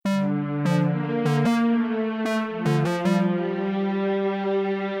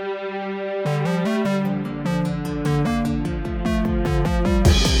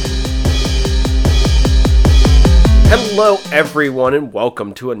Hello, everyone, and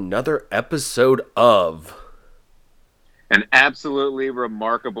welcome to another episode of An Absolutely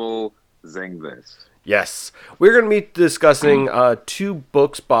Remarkable Zing This. Yes, we're going to be discussing two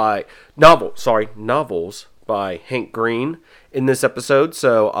novels by Hank Green in this episode.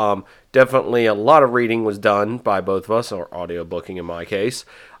 So, definitely a lot of reading was done by both of us, or audiobooking in my case.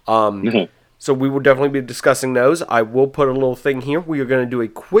 So we will definitely be discussing those. I will put a little thing here. We are going to do a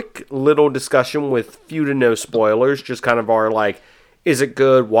quick little discussion with few to no spoilers. Just kind of our, like, is it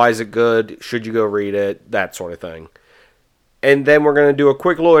good? Why is it good? Should you go read it? That sort of thing. And then we're going to do a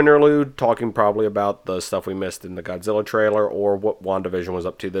quick little interlude, talking probably about the stuff we missed in the Godzilla trailer or what WandaVision was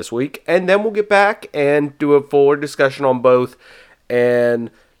up to this week. And then we'll get back and do a fuller discussion on both. An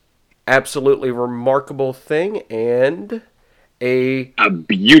absolutely remarkable thing and a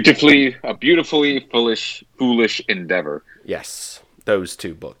beautifully foolish endeavor. Yes, those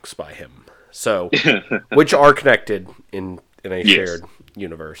two books by him. So, which are connected in a shared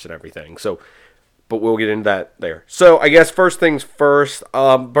universe and everything. So, but we'll get into that there. So, I guess first things first,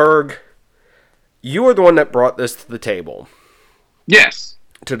 Berg, you are the one that brought this to the table. Yes.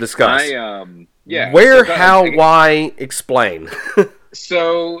 To discuss. Where, why, explain.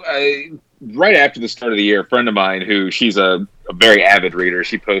 So, right after the start of the year, a friend of mine she's a very avid reader,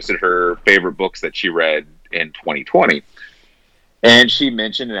 she posted her favorite books that she read in 2020. And she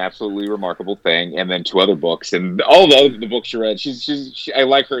mentioned An Absolutely Remarkable Thing, and then two other books, and all the books she read. I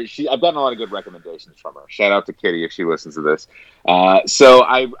like her. I've gotten a lot of good recommendations from her. Shout out to Kitty if she listens to this. So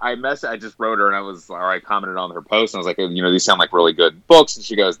I just wrote her, and I commented on her post, and I was like, these sound like really good books. And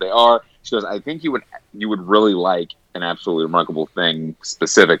she goes, they are. She goes, I think you would really like An Absolutely Remarkable Thing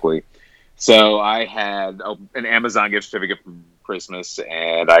specifically. So I had an Amazon gift certificate from Christmas,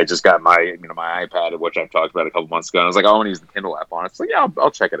 and I just got my my iPad, which I've talked about a couple months ago. And I was like, I want to use the Kindle app on it. So yeah, I'll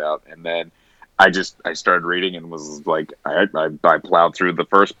check it out. And then I started reading and was like, I plowed through the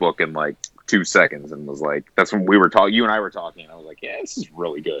first book in like 2 seconds and was like, that's when we were talking. You and I were talking, and I was like, yeah, this is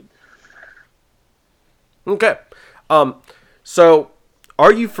really good. Okay, so.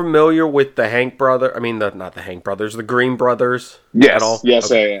 Are you familiar with the Hank brother? I mean, not the Hank brothers, the Green brothers. Yes, at all?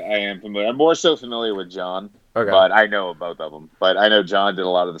 Yes, okay. I am familiar. I'm more so familiar with John, okay. But I know both of them. But I know John did a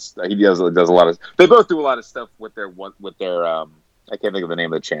lot of this. He does a lot of. They both do a lot of stuff with their. I can't think of the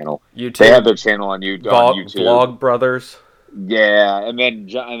name of the channel. YouTube. They have their channel on YouTube. Vlog Brothers. Yeah, and then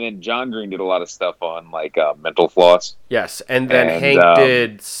John Green did a lot of stuff on like Mental Floss. Yes, and then Hank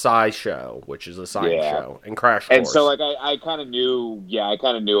did SciShow, which is a science show, and Crash Course. And so like I kind of knew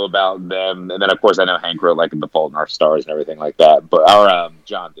about them, and then of course I know Hank wrote like The Fault in Our Stars and everything like that. But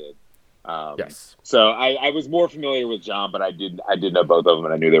John did. Yes. So I was more familiar with John, but I did know both of them,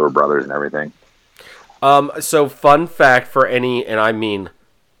 and I knew they were brothers and everything. So fun fact for any, and I mean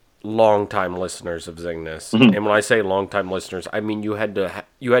long-time listeners of Zing This, and when I say long-time listeners, I mean you had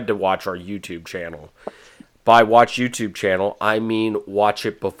to watch our YouTube channel. By watch YouTube channel, I mean watch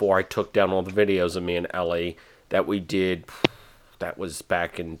it before I took down all the videos of me and Ellie that we did. That was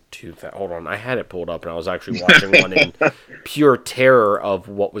back in 2000. Hold on, I had it pulled up, and I was actually watching one in pure terror of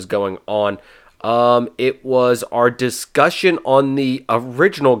what was going on. It was our discussion on the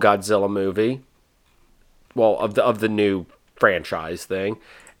original Godzilla movie, well, of the new franchise thing.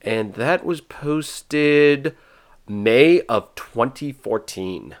 And that was posted May of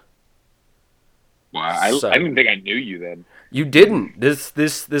 2014. Wow, I didn't think I knew you then. You ding.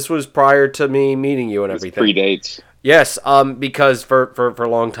 This was prior to me meeting you and everything. Predates. Yes, because for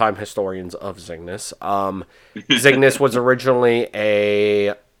longtime historians of Zing This, Zing This was originally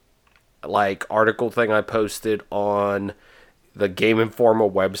a article thing I posted on the Game Informer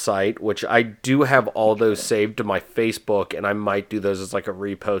website, which I do have all those saved to my Facebook, and I might do those as like a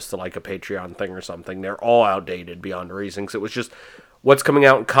repost to like a Patreon thing or something. They're all outdated beyond reason, because it was just what's coming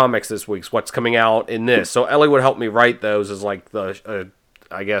out in comics this week, what's coming out in this. So Ellie would help me write those as like the,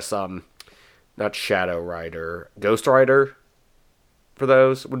 I guess, not Shadow Rider, Ghost Rider, for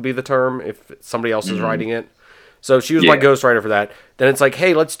those would be the term if somebody else is writing it. So she was my Ghost Rider for that. Then it's like,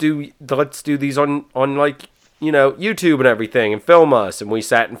 hey, let's do these on like, YouTube and everything, and film us. And we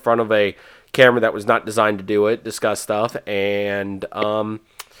sat in front of a camera that was not designed to do it, discuss stuff, and that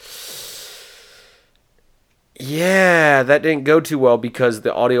didn't go too well because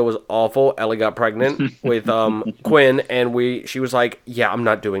the audio was awful. Ellie got pregnant with Quinn, and she was like, yeah, I'm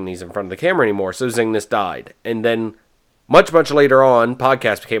not doing these in front of the camera anymore. So Zing This died. And then much later on,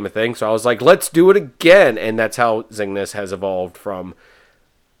 podcast became a thing. So I was like, let's do it again. And that's how Zing This has evolved from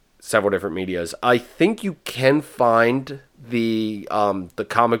several different medias. I think you can find the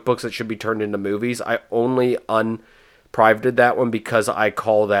comic books that should be turned into movies. I only unprivated that one because I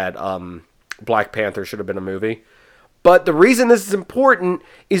call that Black Panther should have been a movie. But the reason this is important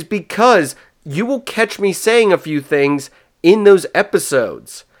is because you will catch me saying a few things in those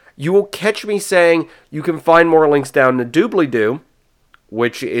episodes. You will catch me saying you can find more links down in the doobly-doo,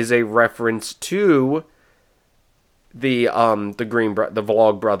 which is a reference to the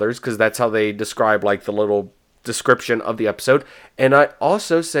Vlog Brothers, because that's how they describe like the little description of the episode. And I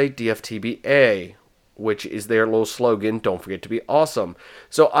also say DFTBA, which is their little slogan, don't forget to be awesome.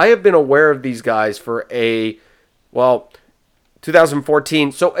 So I have been aware of these guys for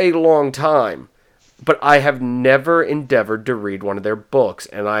 2014, so a long time. But I have never endeavored to read one of their books,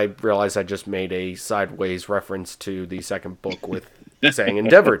 and I realize I just made a sideways reference to the second book with saying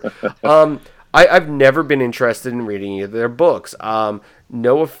endeavored. I've never been interested in reading either of their books.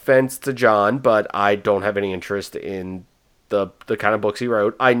 No offense to John, but I don't have any interest in the kind of books he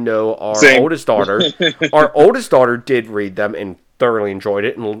wrote. I know our oldest daughter did read them and thoroughly enjoyed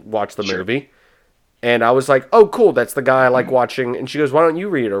it and watched the movie. And I was like, oh, cool, that's the guy I like watching. And she goes, why don't you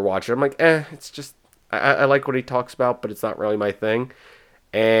read it or watch it? I'm like, it's just, I like what he talks about, but it's not really my thing.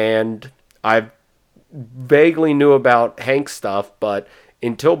 And I vaguely knew about Hank's stuff, but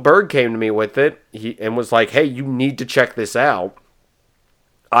until Berg came to me with it and was like, hey, you need to check this out,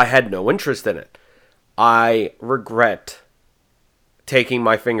 I had no interest in it. I regret taking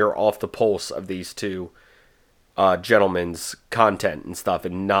my finger off the pulse of these two gentlemen's content and stuff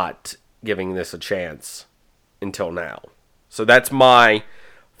and not giving this a chance until now. So that's my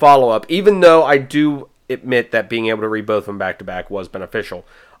follow-up, even though I do admit that being able to read both of them back-to-back was beneficial.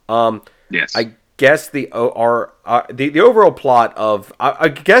 Yes. I guess the overall plot of... I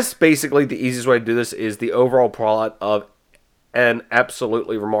guess basically the easiest way to do this is the overall plot of An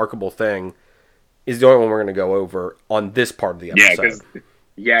Absolutely Remarkable Thing is the only one we're going to go over on this part of the episode.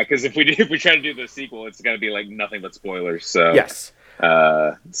 Because if we try to do the sequel, it's going to be like nothing but spoilers. So yes.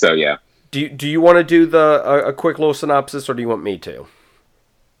 So yeah. Do you want to do a quick little synopsis, or do you want me to?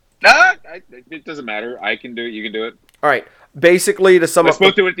 It doesn't matter. I can do it. You can do it. All right. Basically, to sum up, let's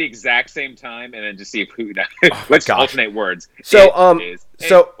both do it at the exact same time, and then just see if who. Let's alternate words. So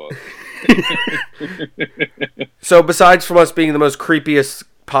so besides from us being the most creepiest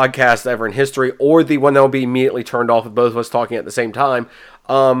podcast ever in history, or the one that will be immediately turned off with both of us talking at the same time,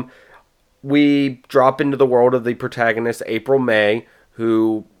 we drop into the world of the protagonist, April May,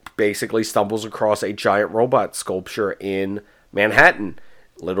 who basically stumbles across a giant robot sculpture in Manhattan.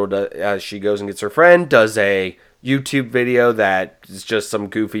 As she goes and gets her friend, does a YouTube video that is just some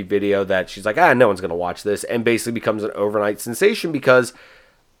goofy video that she's like, no one's going to watch this, and basically becomes an overnight sensation because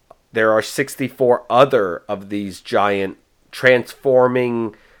there are 64 other of these giant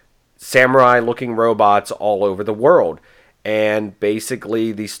transforming samurai-looking robots all over the world. And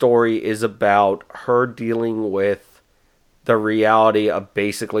basically the story is about her dealing with the reality of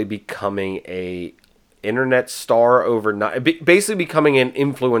basically becoming a internet star overnight, basically becoming an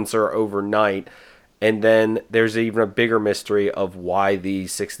influencer overnight. And then there's even a bigger mystery of why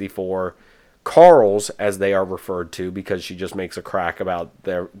these 64 Carls, as they are referred to, because she just makes a crack about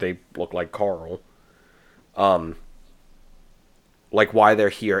they look like Carl, like why they're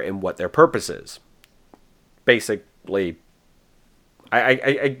here and what their purpose is. Basically,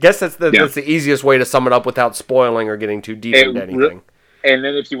 I guess that's the easiest way to sum it up without spoiling or getting too deep into anything. And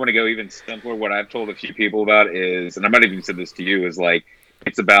then if you want to go even simpler, what I've told a few people about is, and I might have even said this to you, is like,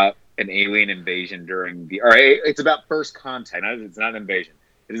 it's about an alien invasion it's about first contact. It's not an invasion.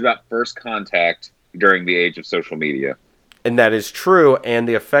 It is about first contact during the age of social media. And that is true, and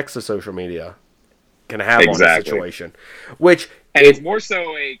the effects of social media can have on the situation. It's more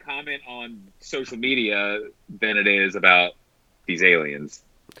so a comment on social media than it is about these aliens.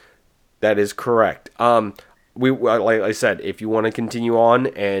 That is correct. Like I said, if you want to continue on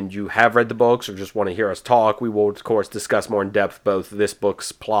and you have read the books or just want to hear us talk, we will, of course, discuss more in depth both this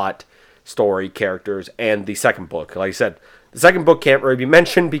book's plot, story, characters, and the second book. Like I said, the second book can't really be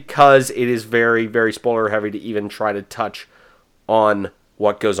mentioned because it is very, very spoiler heavy to even try to touch on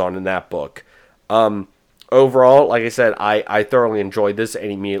what goes on in that book. Overall, like I said, I thoroughly enjoyed this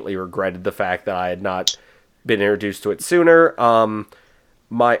and immediately regretted the fact that I had not been introduced to it sooner.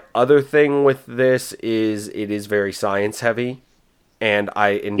 My other thing with this is it is very science heavy, and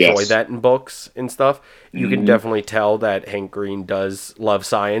I enjoy that in books and stuff. You can definitely tell that Hank Green does love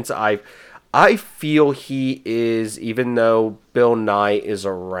science. I feel he is, even though Bill Nye is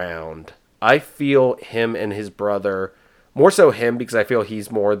around, I feel him and his brother, more so him because I feel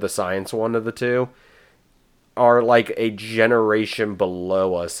he's more the science one of the two, are like a generation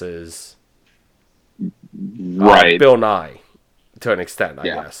below us is right. Bill Nye. to an extent, I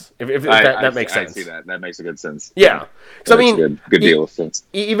Yeah. guess. If that makes sense. I see that. That makes a good sense. Yeah. So, I mean, good deal of sense.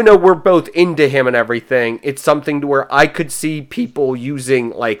 Even though we're both into him and everything, it's something to where I could see people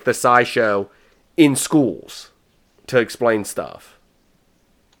using, like, the SciShow in schools to explain stuff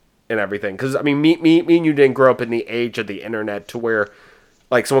and everything. Because, I mean, me and you didn't grow up in the age of the internet to where,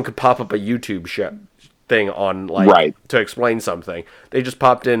 like, someone could pop up a YouTube thing on, like, to explain something. They just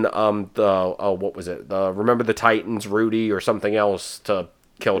popped in what was it? Remember the Titans, Rudy, or something else to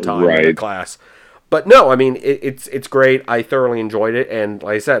kill time in the class. But no, I mean, it's great. I thoroughly enjoyed it, and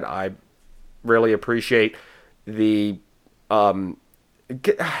like I said, I really appreciate the I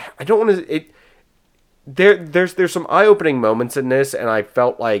don't want to there's some eye-opening moments in this, and I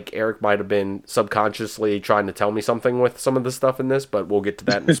felt like Eric might have been subconsciously trying to tell me something with some of the stuff in this, but we'll get to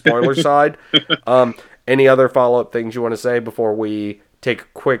that in the spoiler side. Any other follow-up things you want to say before we take a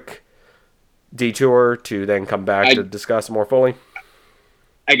quick detour to then come back to discuss more fully?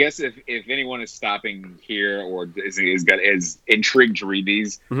 I guess if anyone is stopping here or is intrigued to read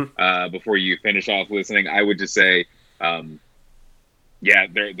these before you finish off listening, I would just say, yeah,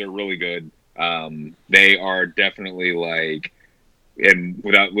 they're really good. They are definitely like, and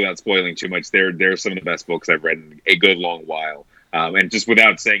without spoiling too much, they're some of the best books I've read in a good long while. And just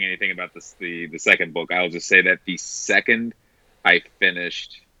without saying anything about the second book, I'll just say that the second I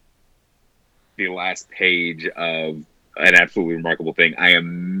finished the last page of An Absolutely Remarkable Thing, I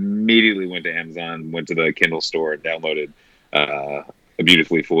immediately went to Amazon, went to the Kindle store, and downloaded A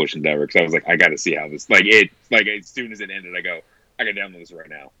Beautifully Foolish Endeavor, because I was like, I got to see how this, like as soon as it ended, I got to download this right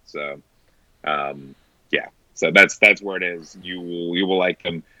now. So, yeah, so that's where it is. You will like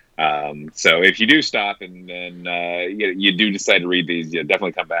them. So if you do stop and then you do decide to read these, you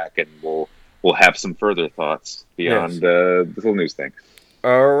definitely come back and we'll have some further thoughts beyond the whole news thing.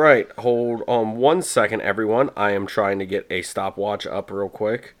 All right, hold on 1 second, everyone. I am trying to get a stopwatch up real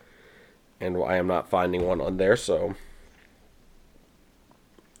quick, and I am not finding one on there, so.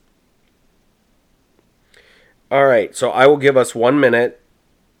 All right, so I will give us 1 minute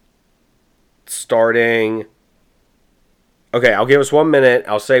starting. Okay, I'll give us 1 minute.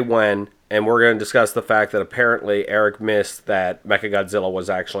 I'll say when, and we're going to discuss the fact that apparently Eric missed that Mechagodzilla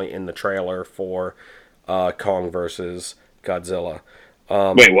was actually in the trailer for Kong versus Godzilla.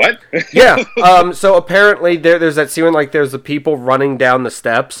 Wait, what? Yeah. So apparently there's that scene when, like, there's the people running down the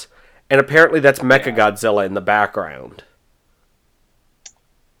steps, and apparently that's Mechagodzilla in the background.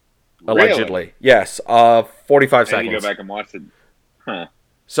 Allegedly. Really? Yes. 45 seconds. I need to go back and watch it. Huh.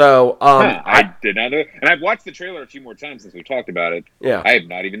 So, I did not know. And I've watched the trailer a few more times since we talked about it. Yeah. I have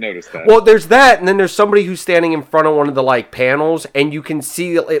not even noticed that. Well, there's that, and then there's somebody who's standing in front of one of the, like, panels, and you can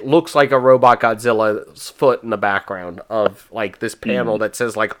see it looks like a robot Godzilla's foot in the background of, like, this panel that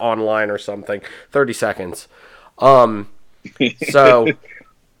says, like, online or something. 30 seconds. So,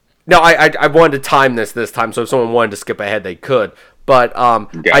 no, I wanted to time this time, so if someone wanted to skip ahead, they could. But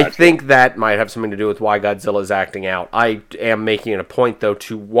Gotcha. I think that might have something to do with why Godzilla is acting out. I am making it a point, though,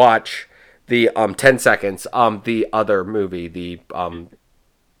 to watch the 10 seconds, the other movie, the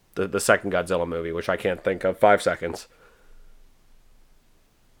second Godzilla movie, which I can't think of. 5 seconds.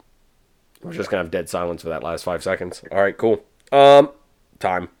 We're just going to have dead silence for that last 5 seconds. All right, cool.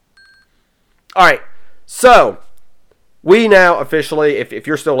 Time. All right, so we now officially, if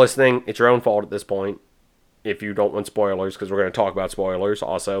you're still listening, it's your own fault at this point. If you don't want spoilers, because we're going to talk about spoilers.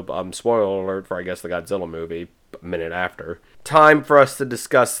 Also, spoiler alert for, I guess, the Godzilla movie a minute after. Time for us to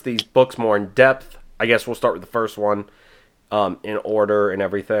discuss these books more in depth. I guess we'll start with the first one in order and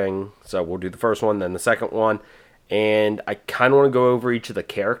everything. So we'll do the first one, then the second one. And I kind of want to go over each of the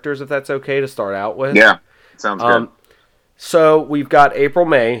characters, if that's okay, to start out with. Yeah, sounds good. So we've got April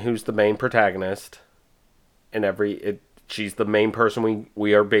May, who's the main protagonist. She's the main person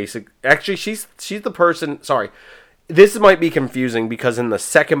we are basic. Actually, she's the person. Sorry, this might be confusing because in the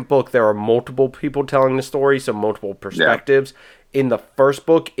second book there are multiple people telling the story, so multiple perspectives. Yeah. In the first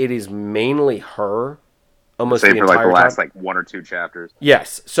book, it is mainly her, almost the entire time. The last 1 or 2 chapters.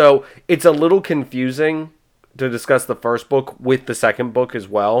 Yes, so it's a little confusing to discuss the first book with the second book as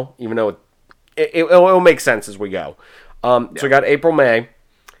well, even though it'll make sense as we go. So we got April May.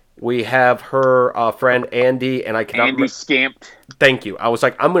 We have her friend Andy, and I cannot... Andy Scamp. Thank you. I was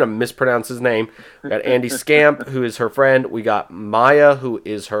like, I'm going to mispronounce his name. We got Andy Scamp, who is her friend. We got Maya, who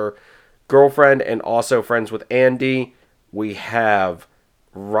is her girlfriend and also friends with Andy. We have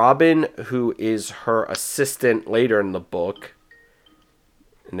Robin, who is her assistant later in the book.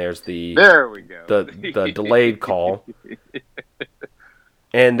 And there we go. The delayed call.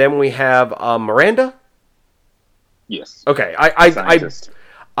 And then we have Miranda. Yes. Okay,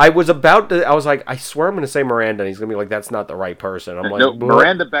 I was about to. I was like, I swear I'm going to say Miranda, and he's going to be like, that's not the right person. I'm like, no, what?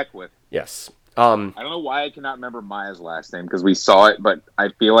 Miranda Beckwith. Yes. I don't know why I cannot remember Maya's last name because we saw it, but I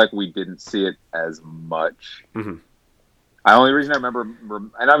feel like we didn't see it as much. Mm-hmm. The only reason I remember,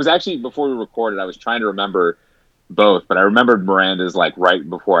 and I was actually before we recorded, I was trying to remember both, but I remembered Miranda's like right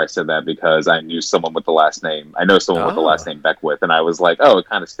before I said that because I knew someone with the last name. I know someone with the last name Beckwith, and I was like, oh, it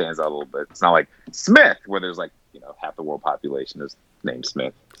kind of stands out a little bit. It's not like Smith, where there's like half the world population is named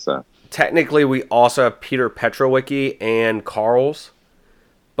Smith. So technically, we also have Peter Petrowicki and Carl's,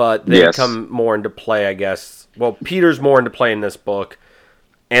 but they come more into play, I guess. Well, Peter's more into play in this book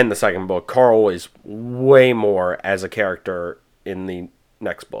and the second book. Carl is way more as a character in the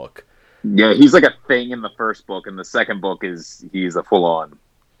next book. Yeah, he's like a thing in the first book, and the second book he's a full-on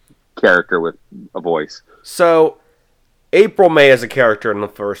character with a voice. So, April May as a character in the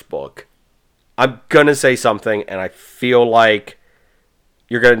first book, I'm gonna say something, and I feel like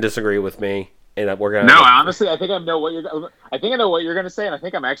you're gonna disagree with me, and we're gonna. No, honestly, I think I know what you're gonna say, and I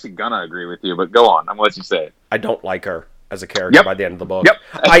think I'm actually gonna agree with you. But go on, I'm gonna let you say it. I don't like her as a character by the end of the book.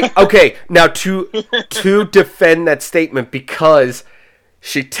 Yep. Okay, now to defend that statement, because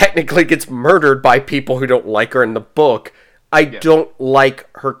she technically gets murdered by people who don't like her in the book. I don't like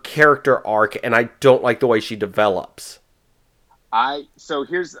her character arc, and I don't like the way she develops.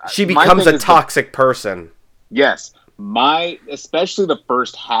 She becomes a toxic person. Yes. Especially the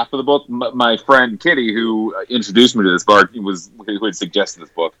first half of the book, my friend Kitty, who introduced me to this book, who had suggested this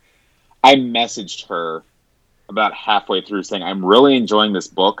book, I messaged her about halfway through saying, I'm really enjoying this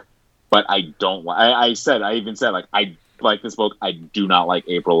book, but I don't like, I even said, like, I like this book, I do not like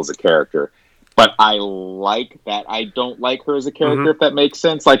April as a character. But I like that I don't like her as a character, if that makes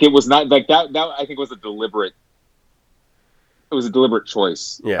sense. Like, it was not, like, that I think was a deliberate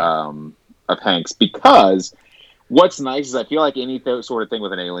choice of Hank's, because what's nice is I feel like any sort of thing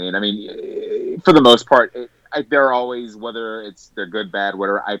with an alien, I mean, for the most part, they're always, whether they're good, bad,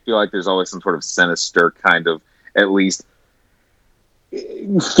 whatever, I feel like there's always some sort of sinister kind of, at least,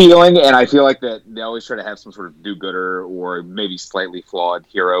 feeling, and I feel like that they always try to have some sort of do-gooder or maybe slightly flawed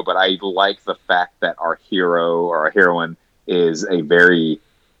hero, but I like the fact that our hero or our heroine is a very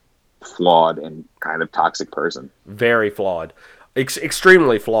flawed and kind of toxic person. Very flawed.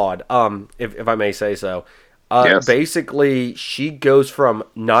 Extremely flawed, if I may say so. Yes. Basically, she goes from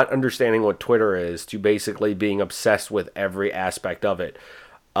not understanding what Twitter is to basically being obsessed with every aspect of it.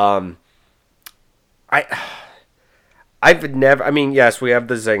 I've never. I mean, yes, we have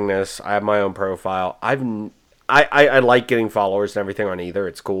the Zingness. I have my own profile. I like getting followers and everything on either.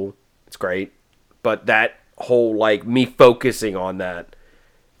 It's cool. It's great. But that whole, like, me focusing on that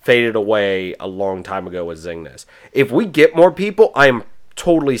faded away a long time ago with Zingness. If we get more people, I am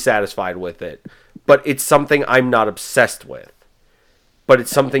totally satisfied with it. But it's something I'm not obsessed with. But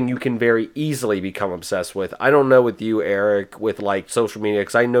it's something you can very easily become obsessed with. I don't know with you, Eric, with, like, social media,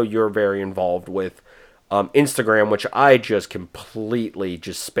 because I know you're very involved with Instagram, which I just completely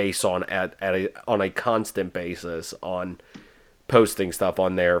just space on on a constant basis on posting stuff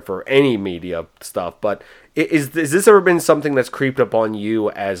on there for any media stuff. But is this ever been something that's creeped up on you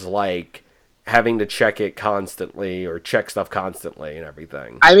as, like, having to check it constantly or check stuff constantly and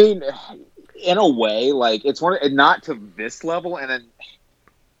everything? I mean, in a way, like, it's not to this level, and then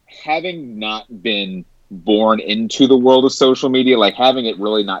having not been born into the world of social media, like, having it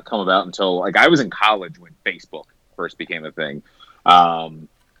really not come about until, like, I was in college when Facebook first became a thing.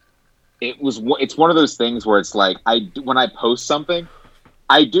 It's one of those things where it's like, when I post something,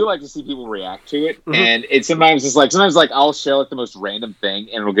 I do like to see people react to it, and sometimes I'll share, like, the most random thing,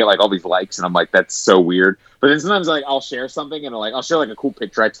 and it'll get, like, all these likes, and I'm like, that's so weird. But then sometimes, like, I'll share something, and I'll share, like, a cool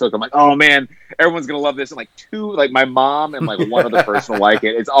picture I took. I'm like, oh man, everyone's gonna love this, and, like, my mom and, like, one other person will like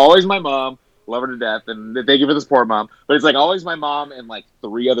it. It's always my mom. Love her to death, and thank you for the support, Mom. But it's, like, always my mom and, like,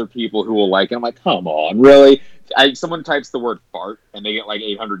 3 other people who will like it. I'm like, come on, really? Someone types the word fart, and they get, like,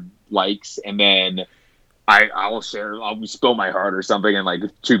 800 likes, and then I'll spill my heart or something, and, like,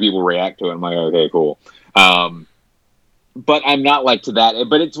 2 people react to it. I'm like, okay, cool. But I'm not, like, to that.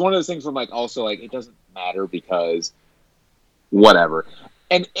 But it's one of those things where I'm, like, also, like, it doesn't matter because whatever.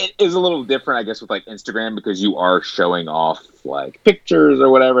 And it is a little different, I guess, with, like, Instagram, because you are showing off, like, pictures or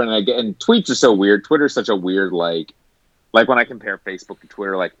whatever. And tweets are so weird. Twitter's such a weird, like when I compare Facebook to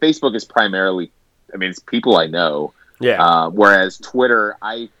Twitter, like, Facebook is primarily, I mean, it's people I know. Yeah. Whereas Twitter,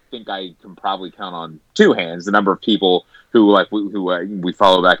 I think I can probably count on 2 hands the number of people who, like, we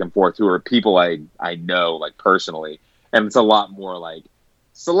follow back and forth, who are people I know, like, personally. And it's a lot more, like,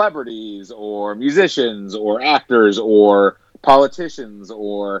 celebrities or musicians or actors or politicians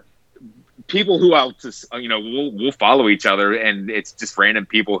or people who I'll just, we'll follow each other, and it's just random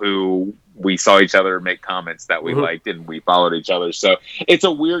people who we saw each other make comments that we liked, and we followed each other. So it's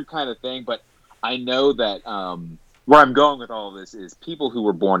a weird kind of thing, but I know that where I'm going with all of this is people who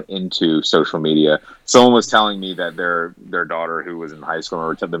were born into social media. Someone was telling me that their daughter, who was in high school,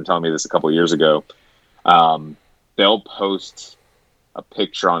 or them telling me this a couple of years ago, they'll post a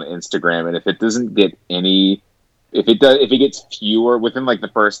picture on Instagram, and if it doesn't get if it gets fewer within like the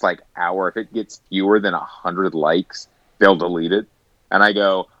first like hour, if it gets fewer than 100 likes, they'll delete it. And I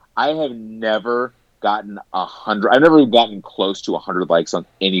go, I have never gotten 100. I've never gotten close to 100 likes on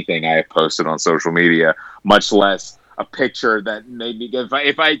anything I have posted on social media, much less a picture that made me.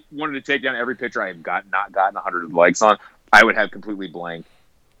 If I wanted to take down every picture I have not gotten 100 likes on, I would have completely blank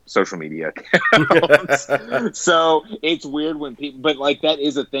social media accounts. So it's weird when people, but like that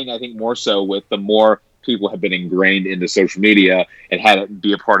is a thing. I think more so with the more people have been ingrained into social media and had it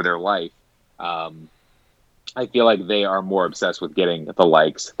be a part of their life. I feel like they are more obsessed with getting the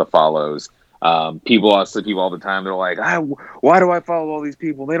likes, the follows. People all the time, they're like, why do I follow all these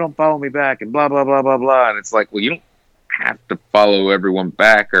people? They don't follow me back, and blah, blah, blah, blah, blah. And it's like, well, you don't have to follow everyone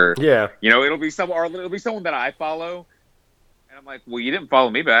back, or, it'll be someone that I follow. And I'm like, well, you didn't follow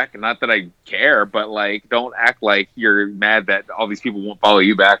me back. And not that I care, but like, don't act like you're mad that all these people won't follow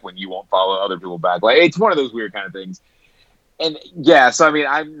you back when you won't follow other people back. Like, it's one of those weird kind of things. And yeah, so I mean,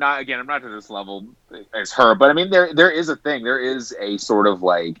 I'm not to this level as her, but I mean, there is a thing. There is a sort of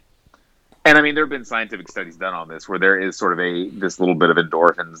like, and I mean, there have been scientific studies done on this where there is sort of this little bit of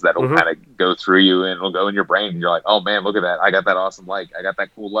endorphins that will kind of go through you and it'll go in your brain. And you're like, oh man, look at that. I got that awesome like. I got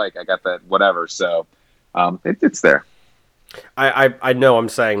that cool like. I got that whatever. So it's there. I know I'm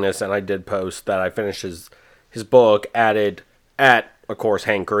saying this, and I did post that I finished his book, added at, of course,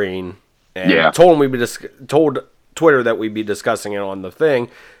 Hank Green, and told Twitter that we'd be discussing it on the thing.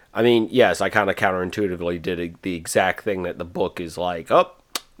 I mean, yes, I kind of counterintuitively did the exact thing that the book is like,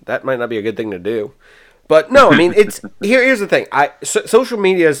 that might not be a good thing to do. But no, I mean, it's here's the thing. Social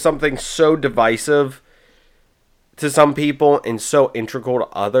media is something so divisive to some people and so integral to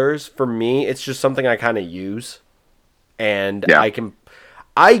others. For me, it's just something I kind of use. And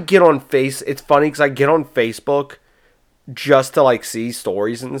I get on it's funny because I get on Facebook just to like see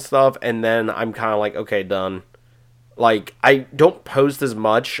stories and stuff. And then I'm kind of like, okay, done. Like, I don't post as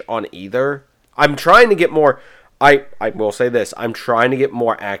much on either. I'm trying to get more, I will say this, I'm trying to get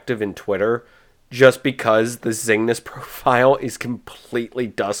more active in Twitter just because the Zingness profile is completely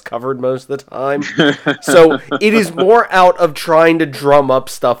dust covered most of the time. So it is more out of trying to drum up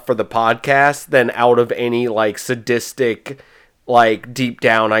stuff for the podcast than out of any like sadistic, like deep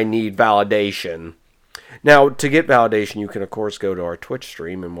down I need validation. Now, to get validation, you can of course go to our Twitch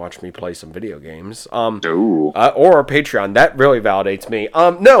stream and watch me play some video games. Or our Patreon. That really validates me.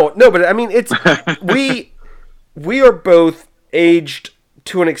 No, but I mean it's we are both aged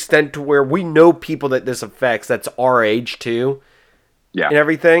to an extent to where we know people that this affects that's our age too. Yeah. And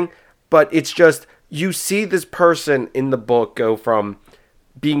everything. But it's just, you see this person in the book go from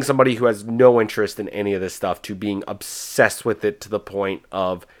being somebody who has no interest in any of this stuff to being obsessed with it to the point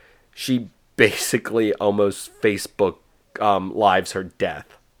of she basically almost Facebook lives her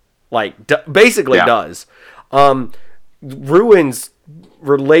death. Like, basically does. Ruins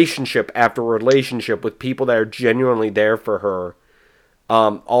relationship after relationship with people that are genuinely there for her.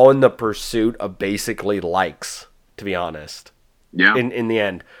 All in the pursuit of basically likes, to be honest. Yeah. In the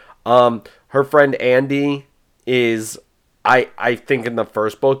end. Her friend Andy is, I think in the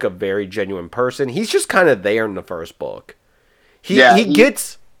first book, a very genuine person. He's just kind of there in the first book. He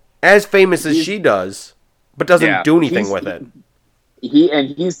gets as famous as she does, but doesn't do anything with it.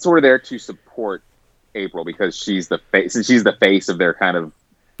 He's sort of there to support April because she's the face of their kind of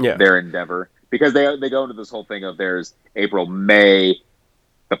their endeavor. Because they go into this whole thing of there's April May,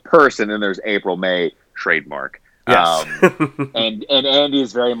 the person, and there's April May trademark. Yes. And Andy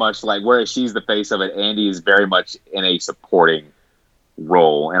is very much like, whereas she's the face of it, Andy is very much in a supporting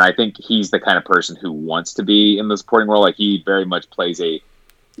role. And I think he's the kind of person who wants to be in the supporting role. Like, he very much plays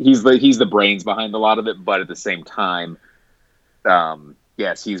he's the brains behind a lot of it, but at the same time,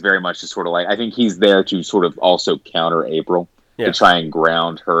 yes, he's very much just sort of like, I think he's there to sort of also counter April, to try and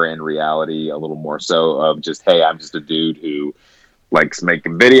ground her in reality a little more so of just, hey, I'm just a dude who likes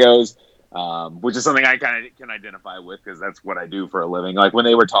making videos, which is something I kind of can identify with because that's what I do for a living. Like, when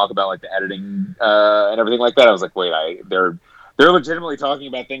they were talking about like the editing and everything like that, I was like, wait, they're legitimately talking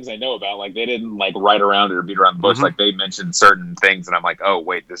about things I know about. Like, they didn't like write around it or beat around the bush. Like, they mentioned certain things, and I'm like, oh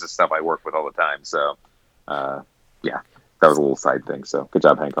wait, this is stuff I work with all the time. So, that was a little side thing. So, good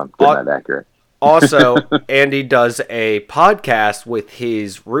job, Hank, on getting that accurate. Also, Andy does a podcast with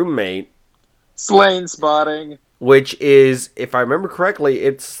his roommate, Slain spotting. Which is, if I remember correctly,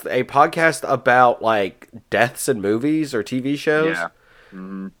 it's a podcast about like deaths in movies or TV shows. Yeah.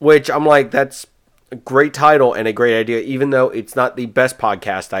 Mm-hmm. Which I'm like, that's a great title and a great idea, even though it's not the best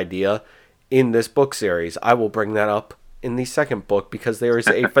podcast idea in this book series. I will bring that up in the second book because there is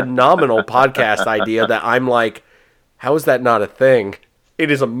a phenomenal podcast idea that I'm like, how is that not a thing? It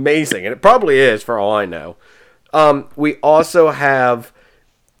is amazing, and it probably is for all I know. We also have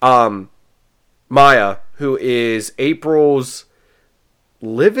Maya, who is April's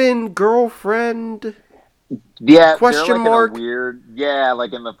live-in girlfriend. Yeah, question mark.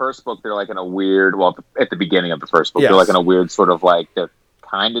 Like in the first book, they're like in a weird. Well, at the beginning of the first book, Yes. they're like in a weird sort of like they're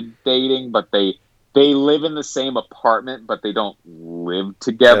kind of dating, but they live in the same apartment, but they don't live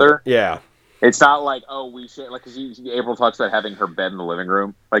together. Yeah. It's not like, oh, we share, like, because April talks about having her bed in the living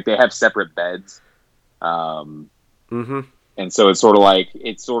room. Like, they have separate beds. Mm-hmm. And so it's sort of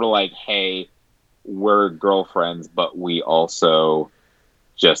like, hey, we're girlfriends, but we also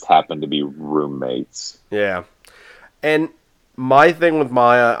just happen to be roommates. Yeah. And my thing with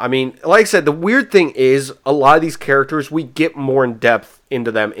Maya, I mean, like I said, the weird thing is a lot of these characters, we get more in depth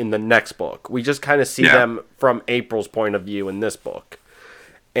into them in the next book. We just kind of see them from April's point of view in this book.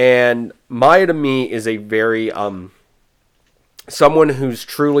 And Maya to me is a very someone who's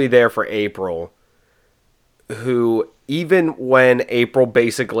truly there for April, who even when April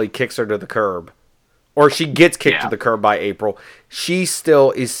basically kicks her to the curb, or she gets kicked to the curb by April, she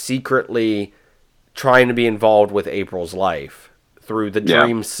still is secretly trying to be involved with April's life through the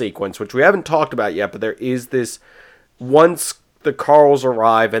dream sequence, which we haven't talked about yet, but there is this, once the Carls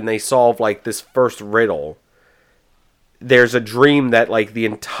arrive and they solve like this first riddle, there's a dream that like the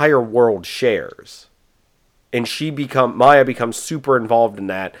entire world shares. And Maya becomes super involved in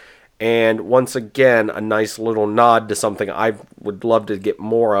that. And once again, a nice little nod to something I would love to get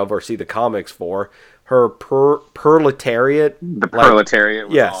more of or see the comics for. Her Proletariat. The Proletariat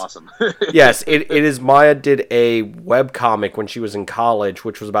was awesome. Yes, it is. Maya did a webcomic when she was in college,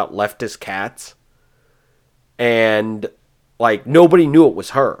 which was about leftist cats. And like nobody knew it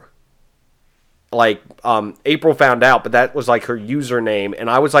was her. Like, April found out, but that was like her username. And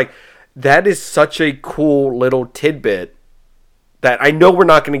I was like, that is such a cool little tidbit that I know we're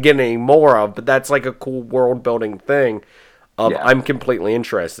not going to get any more of, but that's like a cool world building thing. I'm completely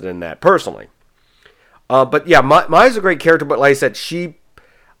interested in that personally. But yeah, Maya's a great character, but like I said,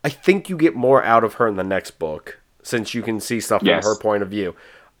 I think you get more out of her in the next book since you can see stuff from her point of view.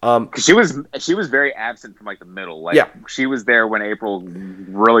 Because she was very absent from like the middle. Like she was there when April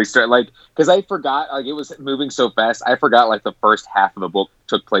really started. Like, because I forgot, like it was moving so fast. I forgot like the first half of the book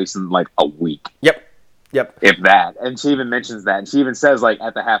took place in like a week. Yep. If that. And she even mentions that. And she even says like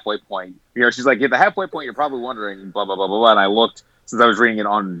at the halfway point, you know, she's like, at the halfway point, you're probably wondering blah blah blah blah blah. And I looked, since I was reading it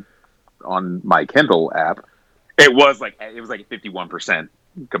on my Kindle app, it was like 51%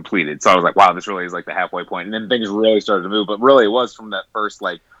 completed. So I was like, wow, this really is like the halfway point. And then things really started to move. But really, it was from that first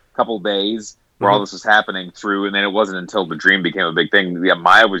like couple days where all this was happening through, and then it wasn't until the dream became a big thing. Yeah,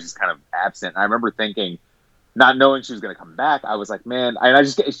 Maya was just kind of absent. And I remember thinking, not knowing she was going to come back, I was like, man,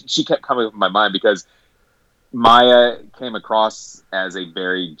 she kept coming up in my mind because Maya came across as a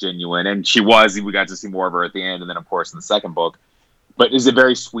very genuine, and we got to see more of her at the end, and then of course in the second book, but is a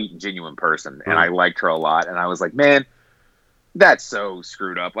very sweet and genuine person, and I liked her a lot, and I was like, man, that's so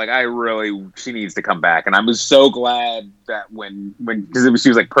screwed up. Like, she needs to come back. And I was so glad that when because she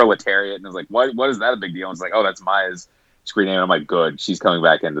was like Proletariat, and I was like, what is that a big deal? And it's like, oh, that's Maya's screen name. And I'm like, good, she's coming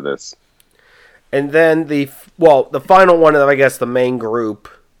back into this. And then the final one of, I guess, the main group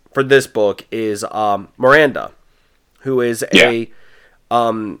for this book is Miranda, who is a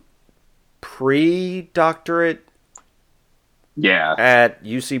pre-doctorate at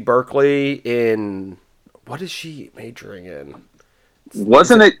UC Berkeley in... What is she majoring in?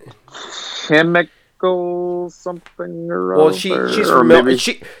 Wasn't it chemical something or other? Well,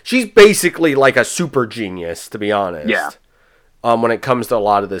 she's basically like a super genius, to be honest. Yeah. When it comes to a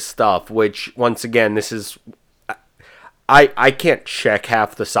lot of this stuff, which once again, this is I can't check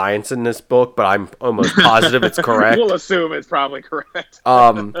half the science in this book, but I'm almost positive it's correct. We'll assume it's probably correct.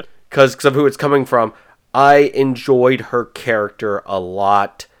 Because of who it's coming from. I enjoyed her character a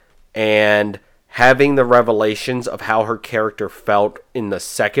lot, and having the revelations of how her character felt in the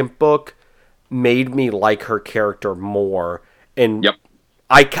second book made me like her character more. And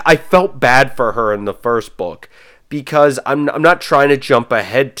I felt bad for her in the first book because I'm not trying to jump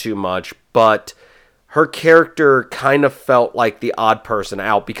ahead too much, but her character kind of felt like the odd person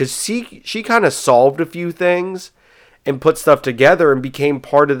out because she kind of solved a few things and put stuff together and became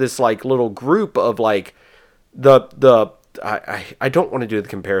part of this like little group of like the I don't want to do the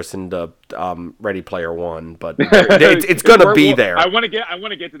comparison to Ready Player One, but it's gonna be there. I want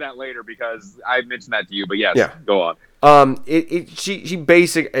to get to that later because I mentioned that to you. But yes, yeah. Go on. She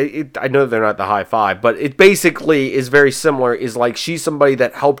I know they're not the high five, but it basically is very similar. Is like she's somebody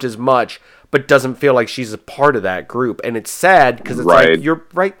that helped as much, but doesn't feel like she's a part of that group, and it's sad because it's like you're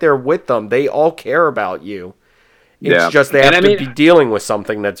right there with them. They all care about you. It's just they have to be dealing with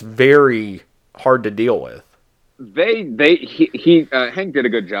something that's very hard to deal with. Hank did a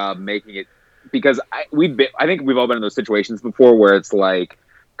good job making it because I think we've all been in those situations before where it's like.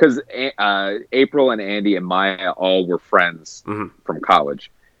 Because April and Andy and Maya all were friends from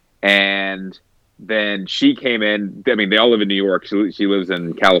college. And then she came in. I mean, they all live in New York. She lives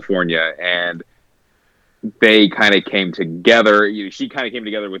in California. And they kind of came together. She kind of came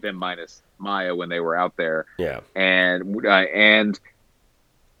together with them minus Maya when they were out there. Yeah. And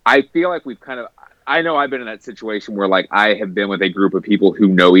I feel like we've kind of... I know I've been in that situation where, like, I have been with a group of people who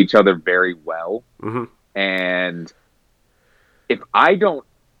know each other very well. Mm-hmm. And if I don't...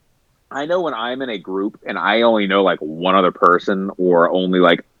 I know when I'm in a group and I only know like one other person or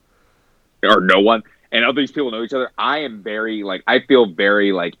no one and all these people know each other, I feel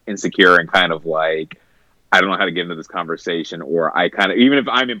very like insecure and kind of like, I don't know how to get into this conversation, or I kind of, even if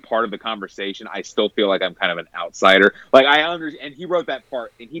I'm in part of the conversation, I still feel like I'm kind of an outsider. Like I understand, and he wrote that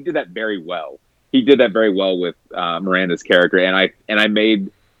part and he did that very well. He did that very well with Miranda's character. And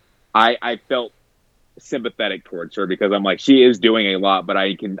I felt sympathetic towards her because I'm like, she is doing a lot, but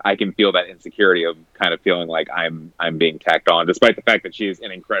I can feel that insecurity of kind of feeling like I'm being tacked on, despite the fact that she is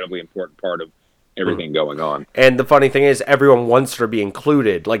an incredibly important part of everything going on. And the funny thing is, everyone wants her to be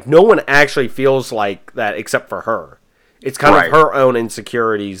included. Like, no one actually feels like that except for her. It's kind of her own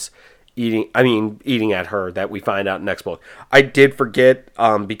insecurities eating at her that we find out in next book. I did forget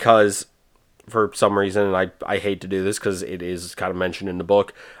because for some reason, and I hate to do this because it is kind of mentioned in the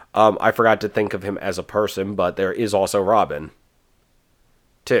book, I forgot to think of him as a person, but there is also Robin,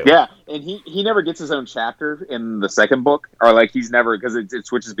 too. Yeah, and he never gets his own chapter in the second book, or like he's never, because it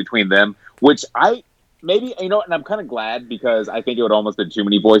switches between them, which and I'm kind of glad because I think it would almost be too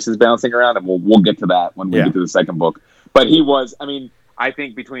many voices bouncing around, and we'll get to that when we get to the second book. But I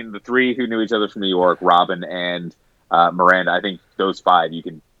think between the three who knew each other from New York, Robin and Miranda, I think those five, you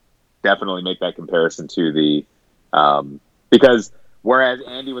can definitely make that comparison to the, because whereas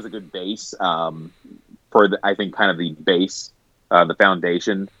Andy was a good base for I think kind of the base, the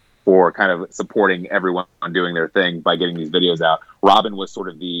foundation for kind of supporting everyone doing their thing by getting these videos out. Robin was sort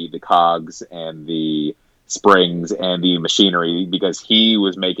of the cogs and the springs and the machinery because he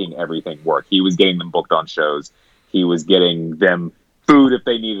was making everything work. He was getting them booked on shows. He was getting them food if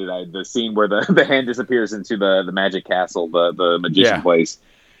they needed it. The scene where the hand disappears into the magic castle, the magician place,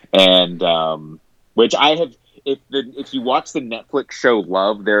 and which I have. If you watch the Netflix show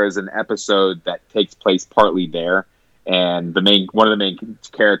Love, there is an episode that takes place partly there, and one of the main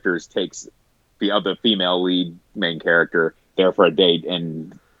characters takes the other female lead main character there for a date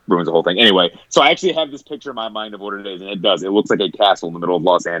and ruins the whole thing. Anyway, so I actually have this picture in my mind of what it is, and it does. It looks like a castle in the middle of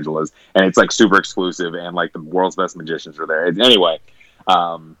Los Angeles, and it's like super exclusive, and like the world's best magicians are there. Anyway,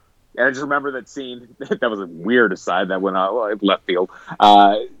 and I just remember that scene. That was a weird aside that went out left field.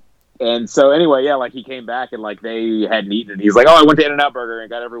 And so anyway, yeah, like he came back and like they hadn't eaten, and he's like, "Oh, I went to In-N-Out Burger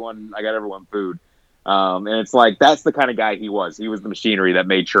and got everyone food." And it's like that's the kind of guy he was. He was the machinery that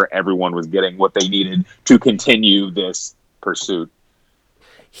made sure everyone was getting what they needed to continue this pursuit.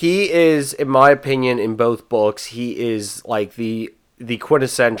 He is, in my opinion, in both books, he is like the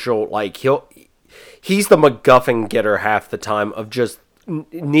quintessential, like he's the MacGuffin getter half the time of just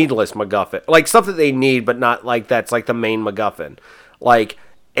needless MacGuffin, like stuff that they need, but not like that's like the main MacGuffin, like.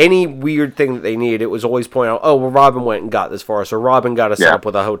 Any weird thing that they need, it was always pointed out, oh, well, Robin went and got this for us, or Robin got us up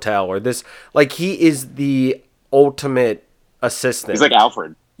with a hotel, or this. Like, he is the ultimate assistant. He's like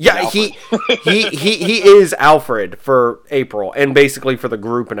Alfred. Yeah, he is Alfred for April, and basically for the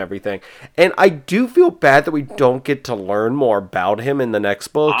group and everything. And I do feel bad that we don't get to learn more about him in the next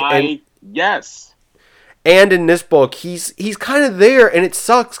book. Yes. And in this book, he's kind of there, and it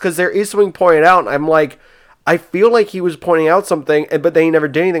sucks, because there is something pointed out, and I'm like, I feel like he was pointing out something, but they never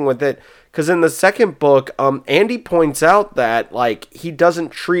did anything with it. Because in the second book, Andy points out that like he doesn't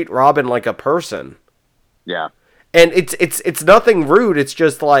treat Robin like a person. Yeah, and it's nothing rude. It's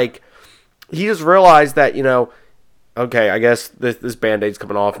just like he just realized that okay, I guess this Band-Aid's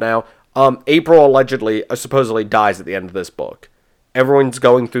coming off now. April allegedly, supposedly dies at the end of this book. Everyone's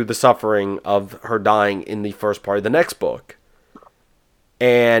going through the suffering of her dying in the first part of the next book.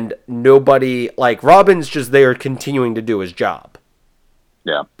 And nobody, like, Robin's just there continuing to do his job.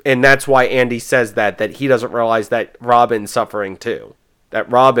 Yeah. And that's why Andy says that he doesn't realize that Robin's suffering too. That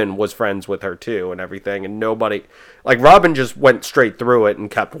Robin was friends with her too and everything, and nobody... Like, Robin just went straight through it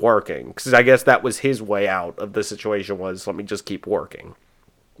and kept working. Because I guess that was his way out of the situation, was, let me just keep working.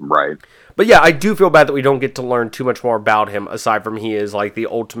 Right. But yeah, I do feel bad that we don't get to learn too much more about him, aside from he is, like, the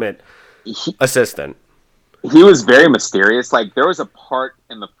ultimate assistant. He was very mysterious. Like, there was a part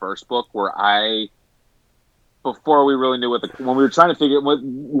in the first book where before we really knew when we were trying to figure...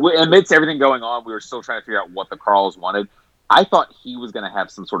 amidst everything going on, we were still trying to figure out what the Carls wanted. I thought he was going to have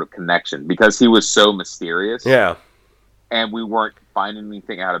some sort of connection because he was so mysterious. Yeah. And we weren't finding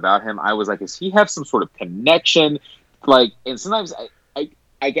anything out about him. I was like, does he have some sort of connection? Like, and sometimes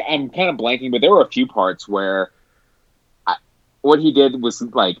I'm kind of blanking, but there were a few parts where what he did was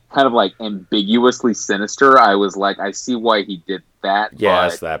like kind of like ambiguously sinister. I was like, I see why he did that.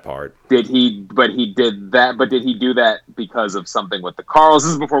 Yes, that part. Did he do that because of something with the Carls?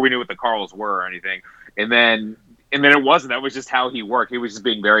 This is before we knew what the Carls were or anything. And then it wasn't. That was just how he worked. He was just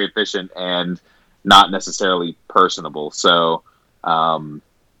being very efficient and not necessarily personable. So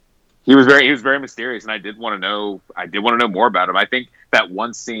he was very mysterious, and I did want to know more about him. I think that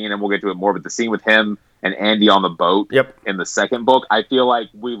one scene, and we'll get to it more, but the scene with him and Andy on the boat in the second book, I feel like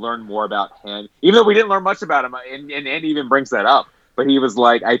we learned more about him, even though we didn't learn much about him. And Andy even brings that up, but he was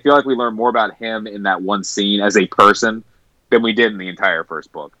like, I feel like we learned more about him in that one scene as a person than we did in the entire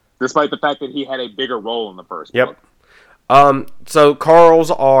first book, despite the fact that he had a bigger role in the first book. So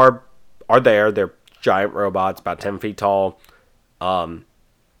Carls are there. They're giant robots, about 10 feet tall.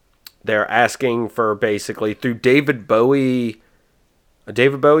 They're asking for basically through David Bowie, a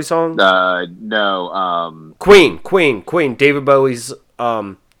David Bowie song? No. Queen. David Bowie's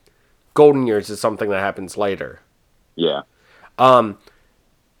Golden Years is something that happens later. Yeah. No,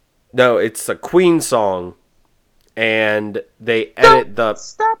 it's a Queen song, and they edit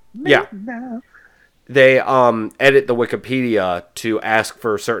Stop me now. They edit the Wikipedia to ask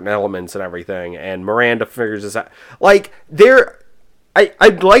for certain elements and everything, and Miranda figures this out. Like,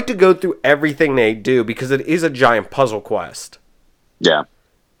 I'd like to go through everything they do, because it is a giant puzzle quest. Yeah.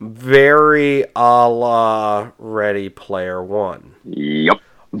 Very a la Ready Player One. Yep.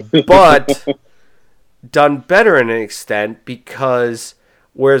 But done better in an extent, because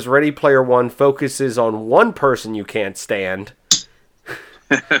whereas Ready Player One focuses on one person you can't stand...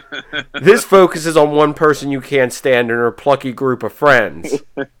 This focuses on one person you can't stand and her plucky group of friends.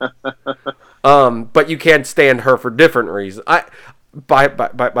 But you can't stand her for different reasons. By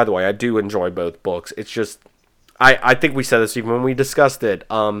the way, I do enjoy both books. It's just, I think we said this even when we discussed it.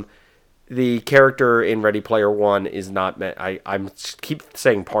 The character in Ready Player One is not meant. I keep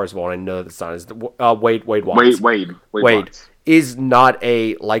saying Parzival, and I know that's not his. Wade Watts. Wade Watts is not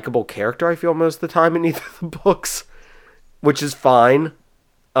a likable character, I feel, most of the time in either of the books, which is fine.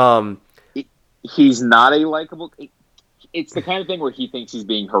 He's not a likable. It's the kind of thing where he thinks he's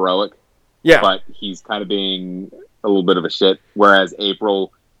being heroic, but he's kind of being a little bit of a shit. Whereas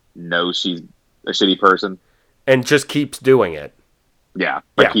April knows she's a shitty person and just keeps doing it. Yeah,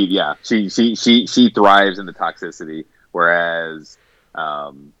 but she thrives in the toxicity, whereas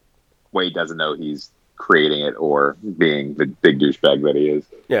Wade doesn't know he's creating it or being the big douchebag that he is.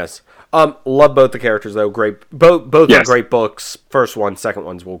 Yes. Love both the characters though. Great, both are great books. First one, second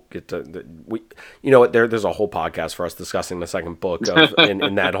ones we'll get to. You know what? There's a whole podcast for us discussing the second book of,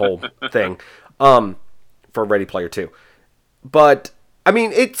 in that whole thing. For Ready Player 2. But I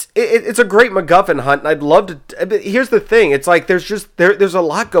mean, it's a great MacGuffin hunt, and I'd love to. But here's the thing: it's like there's a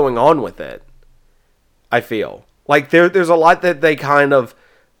lot going on with it. I feel like there's a lot that they kind of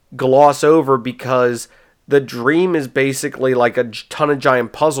gloss over, because the dream is basically like a ton of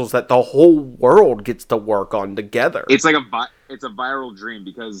giant puzzles that the whole world gets to work on together. It's like it's a viral dream,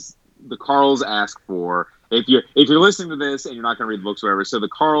 because the Carls ask for, if you're listening to this and you're not going to read the books or whatever, so the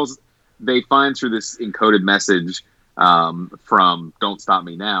Carls, they find through this encoded message from Don't Stop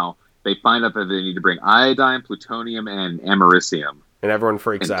Me Now, they find out that they need to bring iodine, plutonium, and americium, and everyone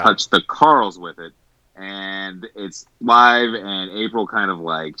freaks out. Touch the Carls with it. And it's live, and April kind of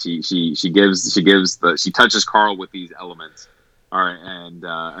like she touches Carl with these elements, and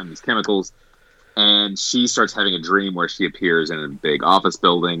these chemicals, and she starts having a dream where she appears in a big office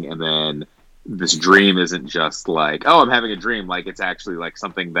building, and then this dream isn't just like, oh, I'm having a dream, like it's actually like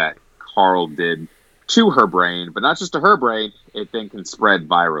something that Carl did to her brain, but not just to her brain, it then can spread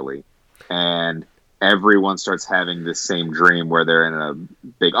virally, and everyone starts having this same dream where they're in a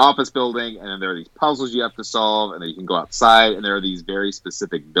big office building, and then there are these puzzles you have to solve, and then you can go outside, and there are these very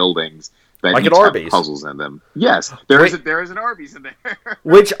specific buildings that like each have puzzles in them. Yes, there is an Arby's in there.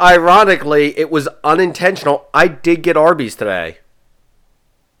 Which, ironically, it was unintentional. I did get Arby's today.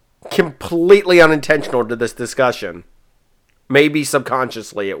 completely unintentional to this discussion. Maybe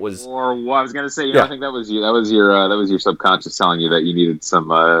subconsciously it was. Or well, I was gonna say, I think that was you. That was your subconscious telling you that you needed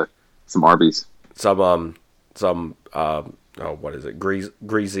some Arby's. What is it?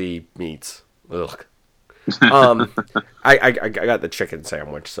 Greasy meats. Ugh. I got the chicken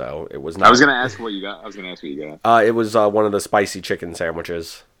sandwich, so it was not. I was gonna ask what you got. It was one of the spicy chicken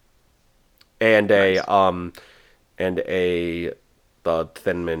sandwiches, and nice. The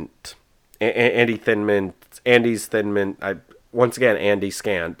Thin Mint, Andy's Thin Mint. Once again, Andy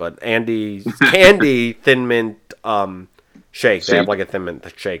scanned, but Andy's Candy Thin Mint shake. They have like a Thin Mint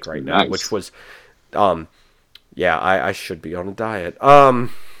shake right now, which was, I should be on a diet.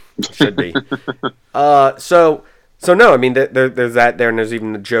 Should be. So no, I mean there's that there, and there's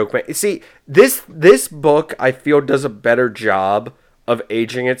even the joke. But see, this book I feel does a better job of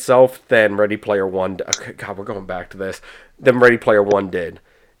aging itself than Ready Player One. Okay, God, we're going back to this. Than Ready Player One did,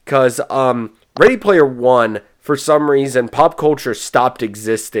 because Ready Player One, for some reason, pop culture stopped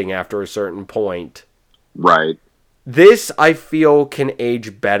existing after a certain point. Right. This, I feel, can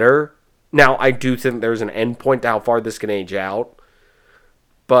age better. Now, I do think there's an end point to how far this can age out.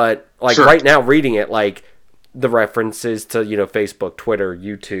 But, like, sure. Right now, reading it, like, the references to, Facebook, Twitter,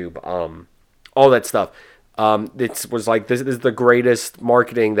 YouTube, all that stuff. It was like, this is the greatest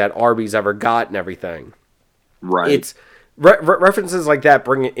marketing that Arby's ever got and everything. Right. It's references like that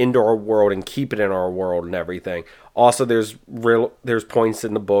bring it into our world and keep it in our world and everything. Also, there's points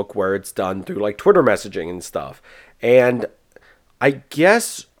in the book where it's done through like Twitter messaging and stuff. And I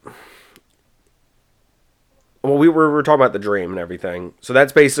guess, well, we were talking about the dream and everything. So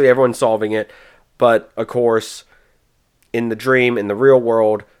that's basically everyone solving it. But of course, in the dream, in the real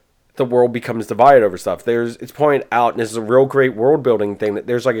world, the world becomes divided over stuff. It's pointed out, and this is a real great world building thing, that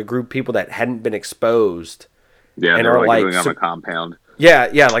there's like a group of people that hadn't been exposed. Yeah, and they're like living on a compound. Yeah,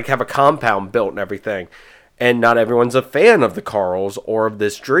 like have a compound built and everything. And not everyone's a fan of the Carls or of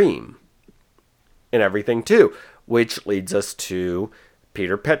this dream. And everything too. Which leads us to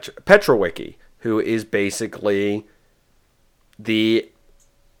Peter Petrowicki, who is basically the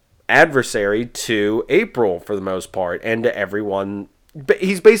adversary to April for the most part, and to everyone.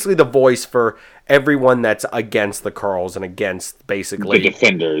 He's basically the voice for everyone that's against the Carls and against basically the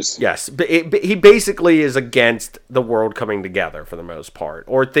Defenders. Yes, but he basically is against the world coming together for the most part,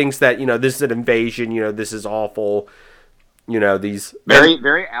 or thinks that this is an invasion. This is awful. These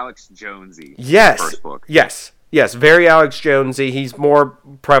very Alex Jonesy. Yes, first book. Yes, very Alex Jonesy. He's more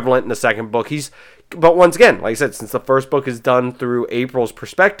prevalent in the second book. But once again, like I said, since the first book is done through April's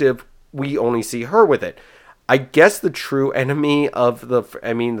perspective, we only see her with it. I guess the true enemy of the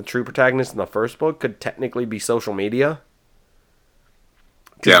true protagonist in the first book could technically be social media.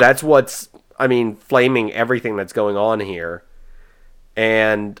 Because that's what's, flaming everything that's going on here.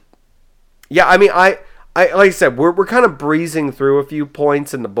 And, yeah, I like I said, we're kind of breezing through a few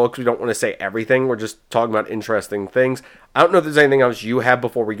points in the books. We don't want to say everything. We're just talking about interesting things. I don't know if there's anything else you have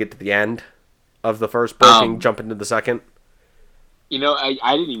before we get to the end of the first book and jump into the second. I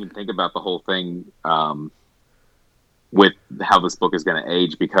didn't even think about the whole thing, with how this book is going to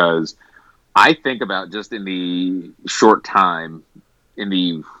age, because I think about just in the short time, in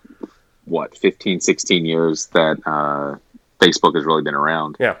the 15, 16 years that Facebook has really been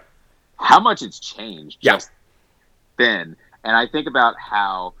around. Yeah. How much it's changed just then. And I think about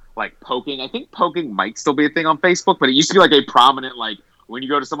how like poking, I think poking might still be a thing on Facebook, but it used to be like a prominent, like when you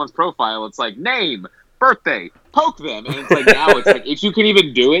go to someone's profile, it's like name, birthday, poke them, and it's like now it's like if you can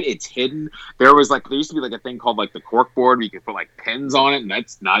even do it, it's hidden. There used to be like a thing called like the cork board where you could put like pins on it, and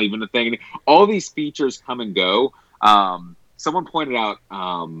that's not even a thing. All these features come and go. Someone pointed out,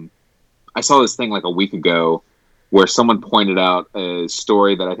 I saw this thing like a week ago where someone pointed out a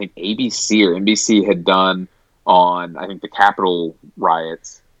story that I think ABC or NBC had done on, I think, the Capitol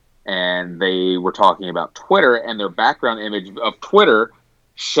riots, and they were talking about Twitter, and their background image of Twitter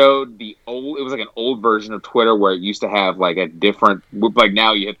showed it was like an old version of Twitter where it used to have like a different, like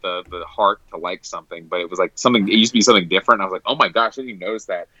now you hit the heart to like something, but it was like something, it used to be something different. I was like, oh my gosh, I didn't even notice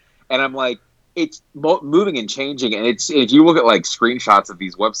that. And I'm like, it's moving and changing. And if you look at like screenshots of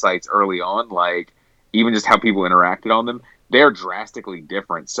these websites early on, like even just how people interacted on them, they're drastically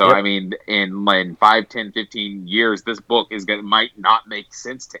different. So, yep. I mean, in 5, 10, 15 years, this book might not make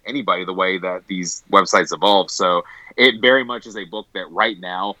sense to anybody the way that these websites evolve. So it very much is a book that right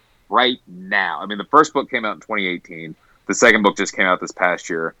now, I mean, the first book came out in 2018. The second book just came out this past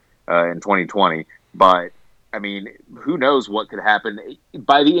year in 2020. But I mean, who knows what could happen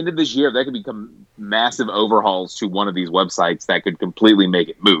by the end of this year? There could become massive overhauls to one of these websites that could completely make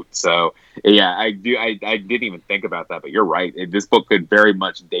it moot. So, yeah, I do. I didn't even think about that, but you're right. This book could very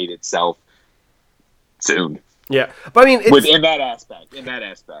much date itself soon. Yeah, but I mean, in that aspect,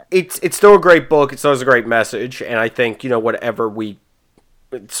 it's still a great book. It still has a great message, and I think whatever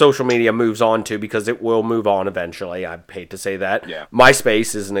social media moves on to, because it will move on eventually. I hate to say that. Yeah.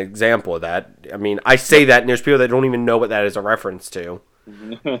 MySpace is an example of that. I mean, I say that, and there's people that don't even know what that is a reference to.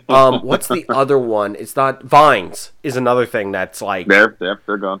 What's the other one? It's not Vines is another thing that's like they're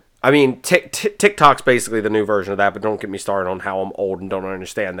gone. I mean, TikTok's basically the new version of that, but don't get me started on how I'm old and don't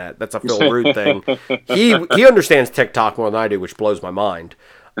understand that. That's a Phil Root thing. He understands TikTok more than I do, which blows my mind.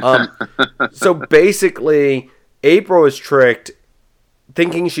 So basically, April is tricked,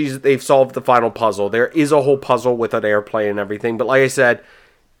 thinking they've solved the final puzzle. There is a whole puzzle with an airplane and everything, but like I said,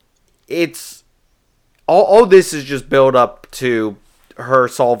 it's all this is just build up to her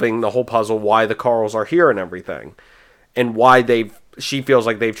solving the whole puzzle, why the Carls are here and everything, and why she feels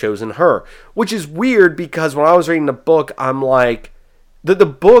like they've chosen her, which is weird because when I was reading the book, I'm like, the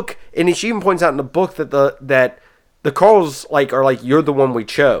book, and she even points out in the book that the Carls are like, you're the one we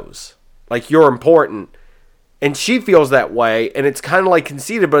chose, like you're important, and she feels that way, and it's kind of like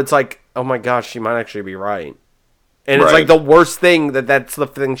conceited, but it's like, oh my gosh, she might actually be right, and it's like the worst thing that's the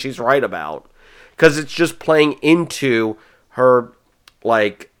thing she's right about, because it's just playing into her,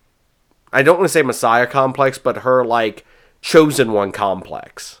 like, I don't want to say Messiah complex, but her like chosen one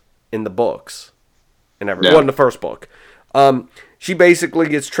complex in the books and everything. Well, in the first book, she basically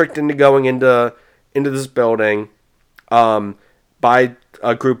gets tricked into going into this building by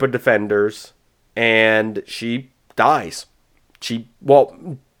a group of defenders, and she dies.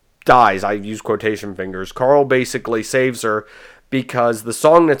 Dies. I use quotation fingers. Carl basically saves her because the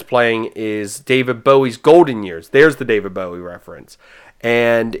song that's playing is David Bowie's Golden Years. There's the David Bowie reference.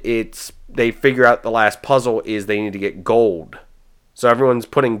 And they figure out the last puzzle is they need to get gold. So everyone's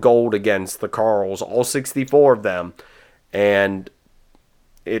putting gold against the Carls, all 64 of them. And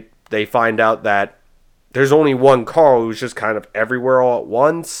they find out that there's only one Carl who's just kind of everywhere all at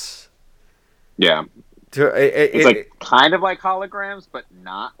once. Yeah. It's kind of like holograms, but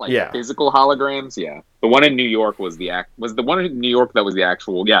not like physical holograms. Yeah. The one in New York was the one in New York that was the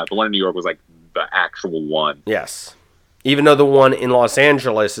actual. Yeah. The one in New York was like the actual one. Yes. Even though the one in Los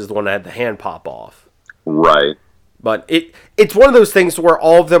Angeles is the one that had the hand pop off. Right. But it's one of those things where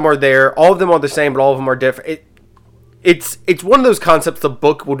all of them are there, all of them are the same, but all of them are different. It's one of those concepts the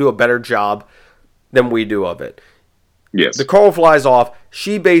book will do a better job than we do of it. Yes. The Carl flies off.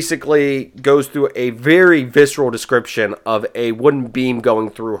 She basically goes through a very visceral description of a wooden beam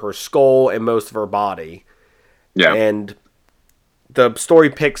going through her skull and most of her body. Yeah. And the story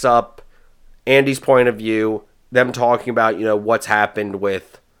picks up Andy's point of view, them talking about, what's happened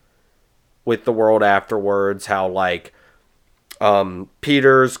with the world afterwards, how like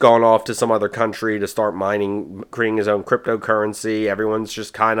Peter's gone off to some other country to start mining, creating his own cryptocurrency. Everyone's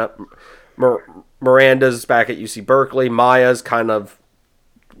just kind of Miranda's back at UC Berkeley. Maya's kind of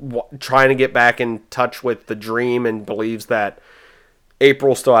trying to get back in touch with the dream and believes that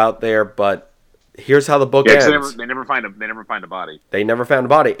April's still out there, but here's how the book ends. They never find a body. They never found a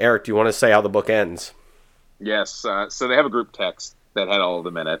body. Eric, do you want to say how the book ends? Yes, so they have a group text that had all of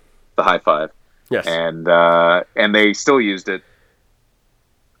them in it, the high five. Yes. And they still used it.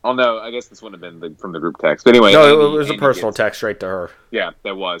 Oh, no, I guess this wouldn't have been from the group text. But anyway. No, it was a personal text straight to her. Yeah,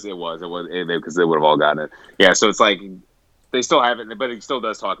 it was, because they would have all gotten it. Yeah, so it's like, they still have it, but it still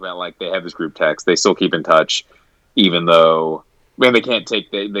does talk about, like, they have this group text. They still keep in touch, even though, they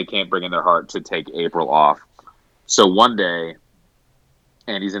can't bring in their heart to take April off. So one day,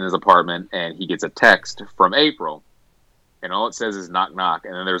 Andy's in his apartment, and he gets a text from April, and all it says is knock knock,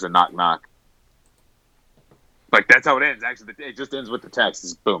 and then there's a knock knock. Like, that's how it ends. Actually, it just ends with the text.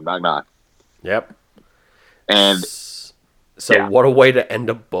 It's boom, knock knock. Yep. And so, what a way to end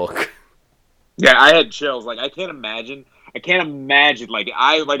a book. Yeah, I had chills. Like, I can't imagine. Like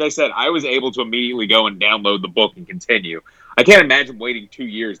I said, I was able to immediately go and download the book and continue. I can't imagine waiting 2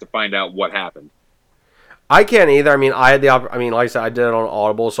 years to find out what happened. I can't either. I mean, like I said, I did it on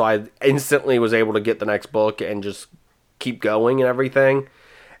Audible, so I instantly was able to get the next book and just keep going and everything.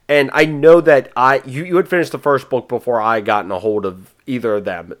 And I know that you had finished the first book before I gotten a hold of either of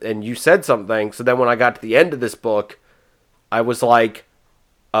them, and you said something. So then when I got to the end of this book, I was like,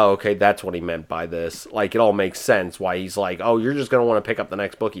 "Oh, okay, that's what he meant by this." Like, it all makes sense why he's like, "Oh, you're just gonna want to pick up the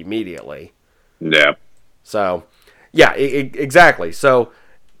next book immediately." Yeah. So, yeah, exactly. So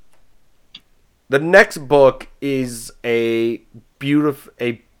the next book is a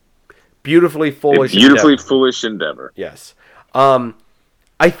Beautifully Foolish Beautifully Endeavor. Foolish Endeavor. Yes.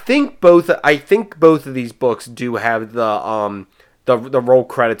 I think both of these books do have the roll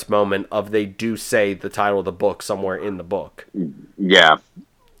credits moment of they do say the title of the book somewhere in the book. Yeah.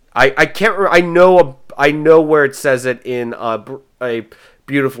 I can't. I know where it says it in a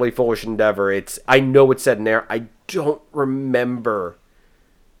Beautifully Foolish Endeavor. I know it's said in there. I don't remember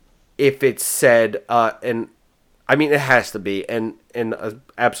if it's said. And I mean, it has to be an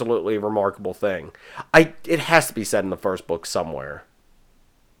absolutely remarkable thing. It has to be said in the first book somewhere.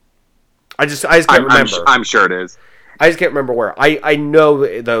 I just can't remember. I'm sure it is. I just can't remember where. I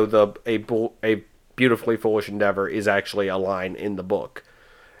know though a Beautifully Foolish Endeavor is actually a line in the book.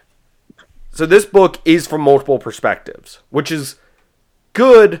 So this book is from multiple perspectives, which is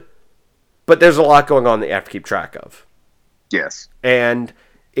good, but there's a lot going on that you have to keep track of. Yes. And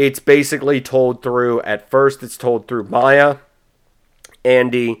it's basically told through, at first it's told through Maya,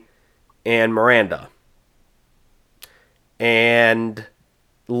 Andy, and Miranda. And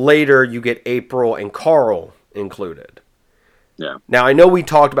later you get April and Carl included. Yeah. Now I know we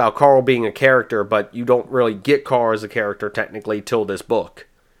talked about Carl being a character, but you don't really get Carl as a character technically till this book.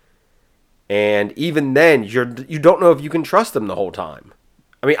 And even then, you don't know if you can trust him the whole time.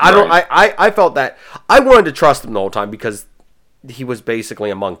 I mean, I felt that I wanted to trust him the whole time because he was basically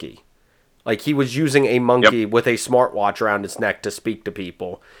a monkey. Like, he was using a monkey with a smartwatch around his neck to speak to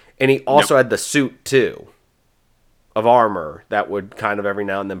people. And he also had the suit, too, of armor that would kind of every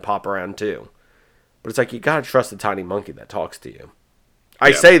now and then pop around, too. But it's like, you gotta trust the tiny monkey that talks to you.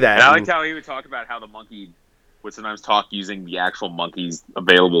 I say that. And I liked how he would talk about how the monkey would sometimes talk using the actual monkey's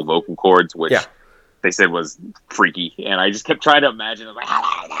available vocal cords, which they said was freaky. And I just kept trying to imagine. I was like,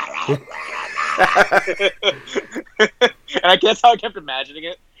 and I guess how I kept imagining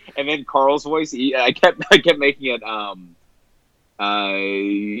it. And then Carl's voice, I kept making it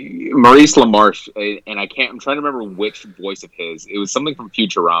Maurice LaMarche, and I'm trying to remember which voice of his. It was something from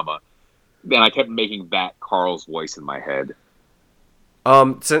Futurama. Then I kept making that Carl's voice in my head.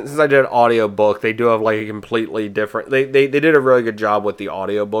 Since I did an audiobook, they do have like a completely different. They did a really good job with the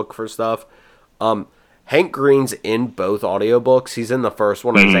audiobook for stuff. Hank Green's in both audiobooks. He's in the first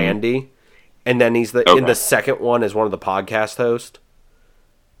one as Andy, and then he's in the second one as one of the podcast hosts.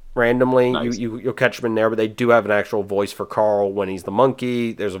 Randomly, nice. You'll catch him in there, but they do have an actual voice for Carl when he's the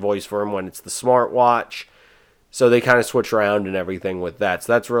monkey. There's a voice for him when it's the smartwatch. So they kind of switch around and everything with that.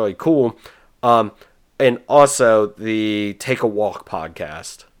 So that's really cool. And also the Take a Walk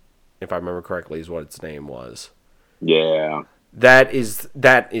podcast, if I remember correctly, is what its name was. Yeah. That is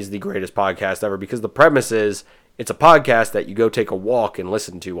the greatest podcast ever, because the premise is it's a podcast that you go take a walk and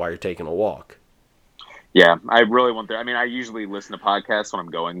listen to while you're taking a walk. Yeah, I really want that. I mean, I usually listen to podcasts when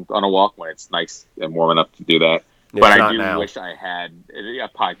I'm going on a walk when it's nice and warm enough to do that. But I do wish I had a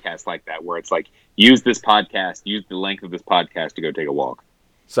podcast like that where it's like, use this podcast, use the length of this podcast to go take a walk.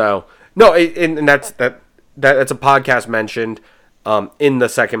 So, no, and that's a podcast mentioned in the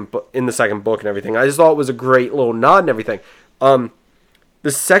second book and everything. I just thought it was a great little nod and everything. The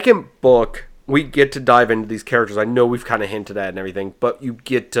second book, we get to dive into these characters. I know we've kind of hinted at and everything, but you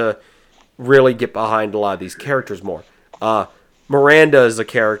get to really get behind a lot of these characters more. Miranda is a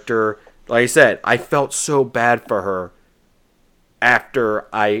character, like I said, I felt so bad for her after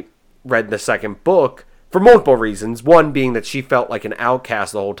I read the second book for multiple reasons. One being that she felt like an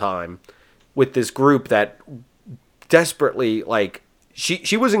outcast the whole time with this group that desperately, like,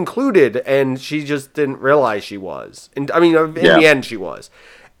 she was included and she just didn't realize she was. And I mean, in the end she was.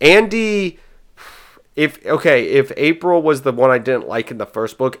 Andy... If April was the one I didn't like in the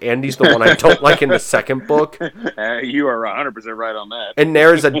first book, Andy's the one I don't like in the second book. You are 100% right on that. And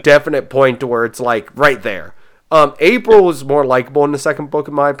there's a definite point to where it's like right there. April is more likable in the second book,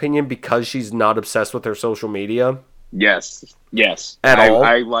 in my opinion, because she's not obsessed with her social media. Yes. At all.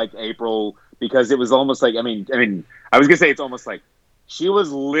 I like April because it was almost like, I mean, I was gonna say it's almost like she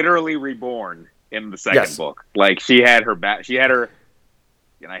was literally reborn in the second book. Like she had her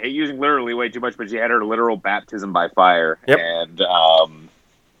and I hate using literally way too much, but she had her literal baptism by fire, and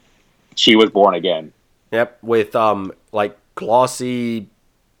she was born again. Yep, with like glossy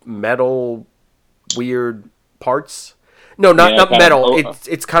metal, weird parts. No, not metal.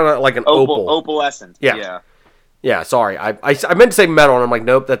 It's kind of like an opal. Opalescent. Yeah. Sorry, I meant to say metal, and I'm like,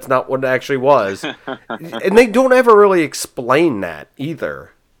 nope, that's not what it actually was. And they don't ever really explain that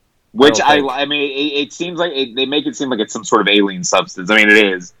either. Which I mean, it seems like they make it seem like it's some sort of alien substance. I mean, it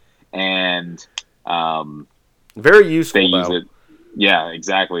is, and very useful. They use it, yeah,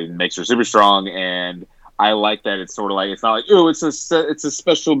 exactly. It makes her super strong, and I like that. It's sort of like it's not like it's a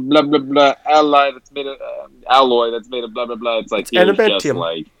special blah blah blah alloy that's made of blah blah blah. It's like it's just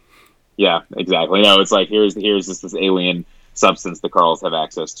like Yeah, exactly. No, it's like here's this alien substance the Carls have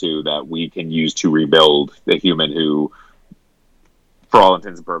access to that we can use to rebuild the human who, for all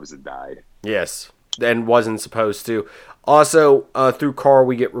intents and purposes, died. Yes, and wasn't supposed to. Also, through Carl,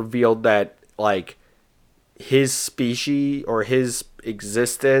 we get revealed that like his species or his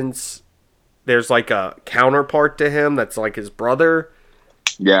existence, there's like a counterpart to him that's like his brother.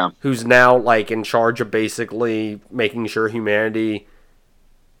 Yeah, who's now like in charge of basically making sure humanity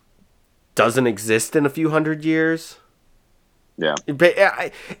doesn't exist in a few hundred years. Yeah,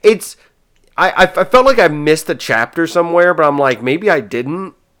 it's I felt like I missed a chapter somewhere, but I'm like maybe I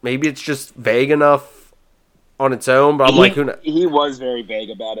didn't. Maybe it's just vague enough on its own. But I'm like, who knows? He was very vague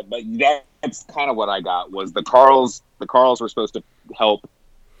about it, but that's kind of what I got was the Carls. The Carls were supposed to help.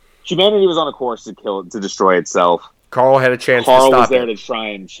 Humanity was on a course to destroy itself. Carl had a chance to Carl stop was there it. to try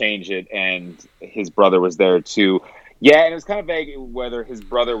and change it, and his brother was there to. Yeah, and it was kind of vague whether his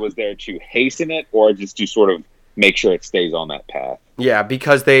brother was there to hasten it or just to sort of make sure it stays on that path. Yeah,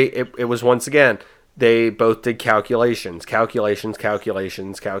 because it was once again, they both did calculations,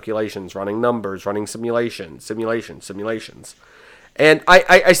 running numbers, running simulations. And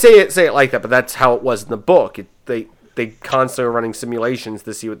I say it like that, but that's how it was in the book. They constantly were running simulations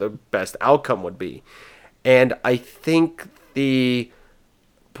to see what the best outcome would be. And I think the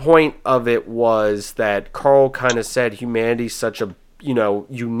point of it was that Carl kind of said humanity's such a,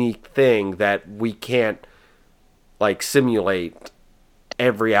 unique thing that we can't like simulate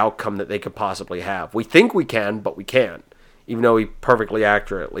every outcome that they could possibly have. We think we can, but we can't. Even though he perfectly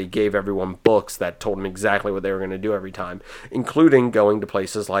accurately gave everyone books that told them exactly what they were going to do every time, including going to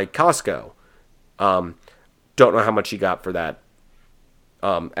places like Costco. Don't know how much he got for that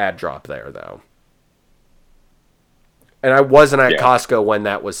ad drop there, though. And I wasn't at Costco when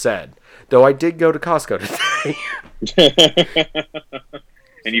that was said. Though I did go to Costco today.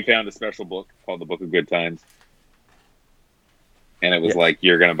 And you found a special book called The Book of Good Times. And it was like,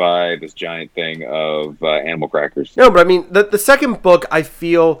 you're going to buy this giant thing of animal crackers. No, but I mean, the second book, I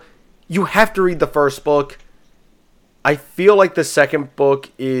feel you have to read the first book. I feel like the second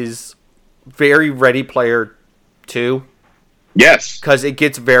book is very Ready Player 2. Yes. Because it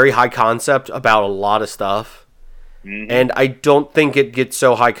gets very high concept about a lot of stuff. Mm-hmm. And I don't think it gets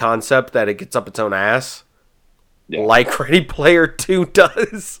so high concept that it gets up its own ass. Yeah. Like Ready Player 2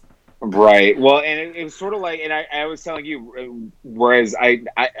 does. Right. Well, and it was sort of like, and I was telling you, whereas I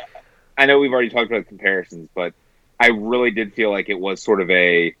know we've already talked about comparisons, but I really did feel like it was sort of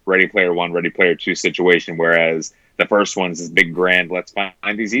a Ready Player 1, Ready Player 2 situation, whereas the first one's this big grand, let's find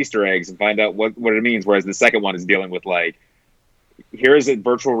these Easter eggs and find out what it means, whereas the second one is dealing with like, here is a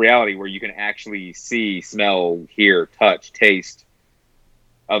virtual reality where you can actually see, smell, hear, touch, taste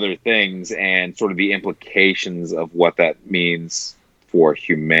other things and sort of the implications of what that means for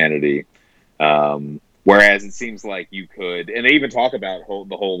humanity. Whereas it seems like you could, and they even talk about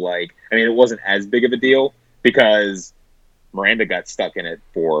the whole like, I mean, it wasn't as big of a deal because Miranda got stuck in it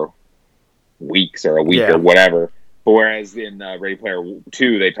for weeks or a week or whatever. But whereas in Ready Player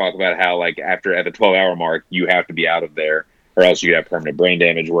 2, they talk about how like at the 12-hour mark, you have to be out of there or else you have permanent brain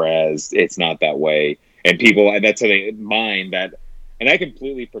damage, whereas it's not that way. And people, that's how they mind that. And I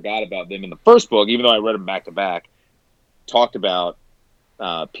completely forgot about them in the first book, even though I read them back to back, talked about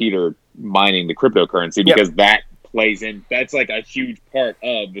Peter mining the cryptocurrency because that plays in. That's like a huge part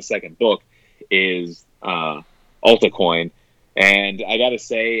of the second book is Altacoin. And I got to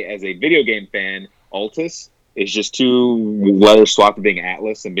say, as a video game fan, Altus is just two letters swapped to being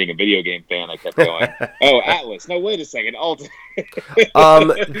Atlas, and being a video game fan, I kept going, oh, Atlas. No, wait a second. Altus.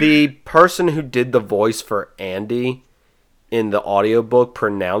 The person who did the voice for Andy in the audiobook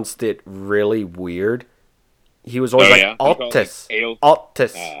pronounced it really weird. He was always Altus.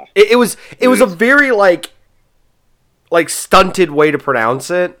 Altus. It was a very like stunted way to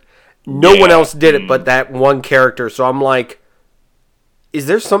pronounce it. No one else did it but that one character. So I'm like, is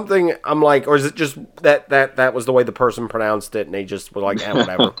there something? I'm like, or is it just that was the way the person pronounced it, and they just were like,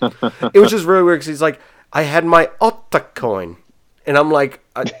 whatever. It was just really weird because he's like, I had my Altacoin, and I'm like,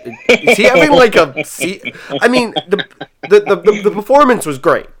 is he having like a? I mean, the performance was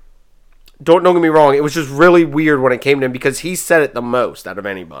great. Don't get me wrong. It was just really weird when it came to him because he said it the most out of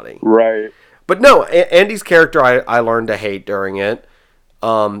anybody. Right. But no, Andy's character I learned to hate during it,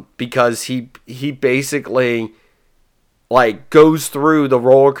 because he basically like goes through the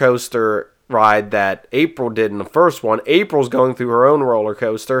roller coaster ride that April did in the first one. April's going through her own roller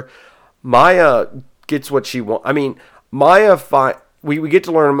coaster. Maya gets what she wants. I mean, Maya, we get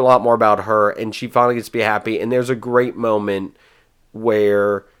to learn a lot more about her, and she finally gets to be happy. And there's a great moment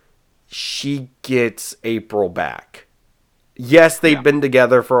where she gets April back. Yes, they've been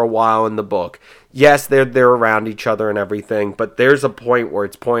together for a while in the book. Yes, they're around each other and everything, but there's a point where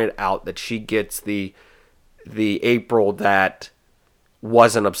it's pointed out that she gets the April that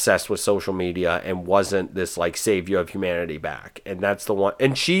wasn't obsessed with social media and wasn't this like savior of humanity back. And that's the one.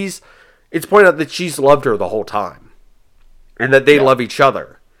 And it's pointed out that she's loved her the whole time and that they love each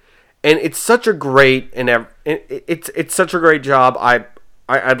other. And it's such a great, and it's such a great job. I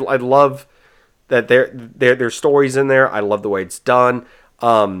love that there's stories in there. I love the way it's done.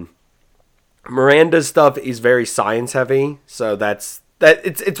 Miranda's stuff is very science heavy, so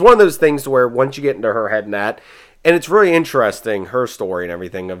it's one of those things where once you get into her head and it's really interesting, her story and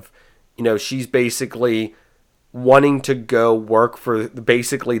everything of, she's basically wanting to go work for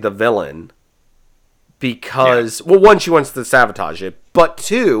basically the villain because, well, one, she wants to sabotage it, but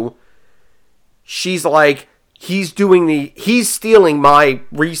two, she's like, he's stealing my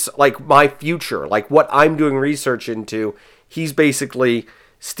my future, like what I'm doing research into. He's basically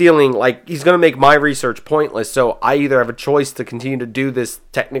stealing, like, he's going to make my research pointless. So I either have a choice to continue to do this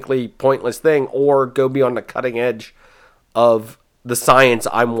technically pointless thing or go be on the cutting edge of the science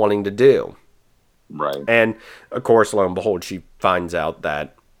I'm wanting to do. Right. And of course, lo and behold, she finds out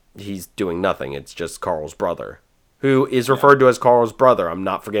that he's doing nothing. It's just Carl's brother, who is referred to as Carl's brother. I'm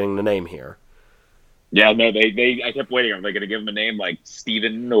not forgetting the name here. Yeah, no, I kept waiting. Are they going to give him a name like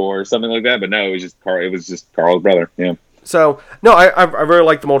Steven or something like that? But no, it was just Carl. It was just Carl's brother. Yeah. So, no, I really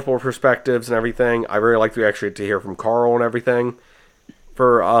like the multiple perspectives and everything. I really like to actually get to hear from Carl and everything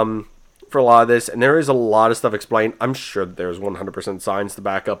for a lot of this. And there is a lot of stuff explained. I'm sure there's 100% science to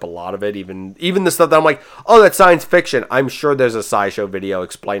back up a lot of it. Even the stuff that I'm like, oh, that's science fiction. I'm sure there's a SciShow video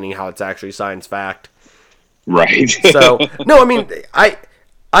explaining how it's actually science fact. Right. So, no, I mean,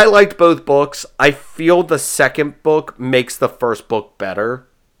 I liked both books. I feel the second book makes the first book better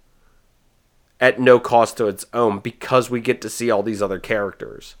at no cost to its own because we get to see all these other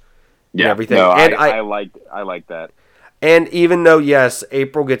characters and everything. No, and I like that. And even though, yes,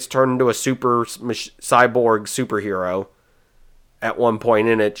 April gets turned into a cyborg superhero at one point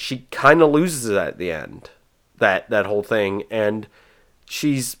in it, she kind of loses it at the end. That whole thing, and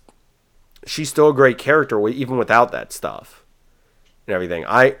she's still a great character even without that stuff and everything.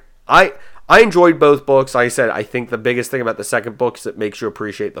 I enjoyed both books. Like I said, I think the biggest thing about the second book is it makes you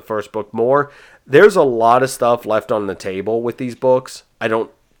appreciate the first book more. There's a lot of stuff left on the table with these books. I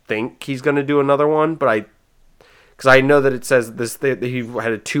don't think he's going to do another one, but because I know that it says that he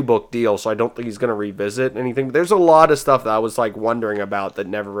had a 2-book deal, so I don't think he's going to revisit anything. But there's a lot of stuff that I was like wondering about that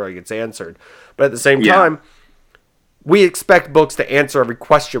never really gets answered. But at the same time, we expect books to answer every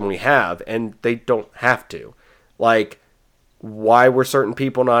question we have, and they don't have to. Like, why were certain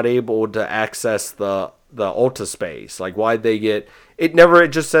people not able to access the Ulta space? Like, why'd they get it? It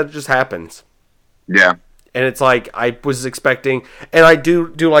just said it just happens. Yeah. And it's like, I was expecting, and I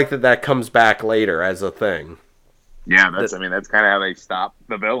do like that comes back later as a thing. Yeah, that's kind of how they stop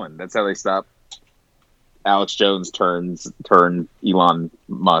the villain. That's how they stop Alex Jones turn Elon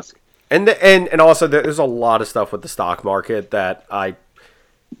Musk. And also there's a lot of stuff with the stock market that I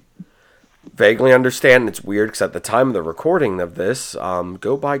vaguely understand. It's weird because at the time of the recording of this,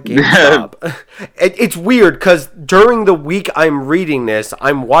 go buy GameStop. It's weird because during the week I'm reading this,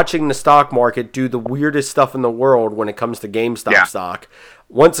 I'm watching the stock market do the weirdest stuff in the world when it comes to GameStop stock.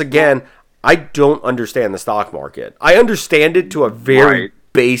 Once again, I don't understand the stock market. I understand it to a very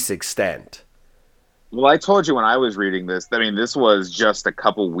base extent. Well, I told you when I was reading this, I mean, this was just a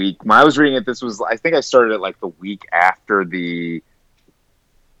couple weeks. When I was reading it, I think I started it like the week after the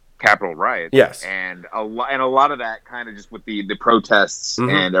Capitol riot. Yes. And a lot of that kind of just with the protests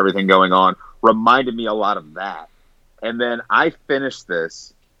and everything going on reminded me a lot of that. And then I finished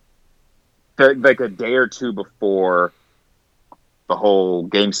this like a day or two before the whole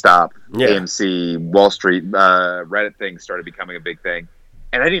GameStop, AMC, Wall Street, Reddit thing started becoming a big thing.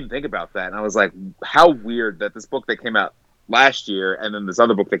 And I didn't even think about that. And I was like, how weird that this book that came out last year and then this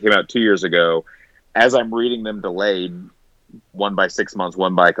other book that came out 2 years ago, as I'm reading them delayed, one by 6 months,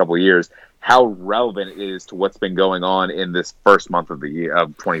 one by a couple of years, how relevant it is to what's been going on in this first month of the year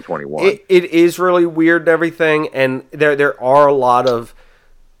of 2021. It is really weird and everything. And there are a lot of...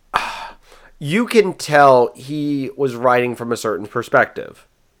 you can tell he was writing from a certain perspective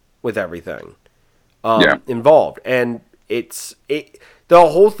with everything involved. And the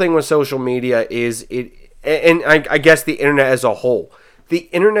whole thing with social media is and I guess the internet as a whole. The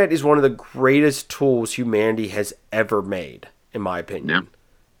internet is one of the greatest tools humanity has ever made, in my opinion.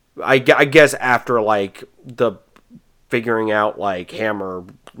 Yeah. I guess after like the figuring out like hammer,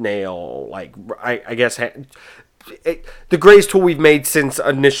 nail, like I guess the greatest tool we've made since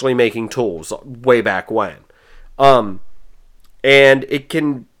initially making tools way back when. And it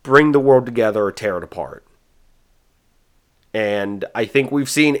can bring the world together or tear it apart. And I think we've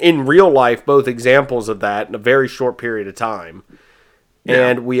seen in real life both examples of that in a very short period of time. Yeah.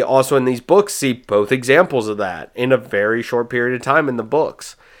 And we also in these books see both examples of that in a very short period of time in the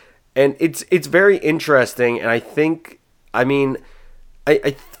books. And it's very interesting. And I think, I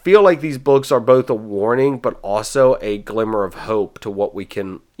feel like these books are both a warning, but also a glimmer of hope to what we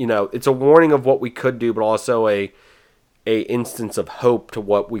can, it's a warning of what we could do, but also a instance of hope to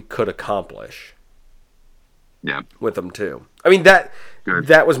what we could accomplish. Yeah. With them too. I mean, that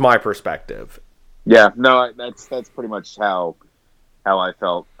was my perspective. Yeah, no, that's pretty much how I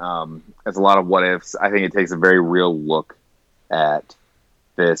felt. It's a lot of what ifs. I think it takes a very real look at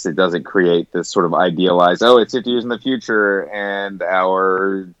this. It doesn't create this sort of idealized, it's 50 years in the future and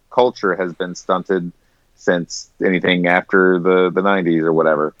our culture has been stunted since anything after the 90s or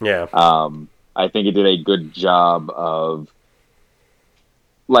whatever. Yeah. I think it did a good job of,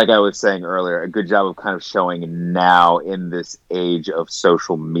 like I was saying earlier, a good job of kind of showing now in this age of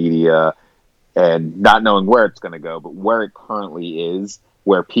social media and not knowing where it's going to go, but where it currently is,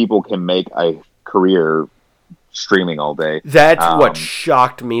 where people can make a career streaming all day. That's what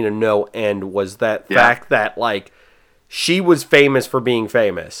shocked me to no end was that fact that, like, she was famous for being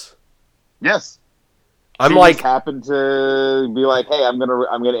famous. Yes. I'm she like, just happened to be like, hey, I'm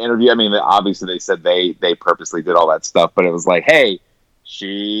gonna interview. I mean, obviously they said they purposely did all that stuff, but it was like, hey,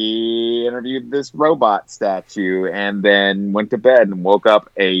 she interviewed this robot statue and then went to bed and woke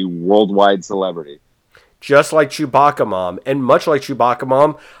up a worldwide celebrity. Just like Chewbacca Mom, and much like Chewbacca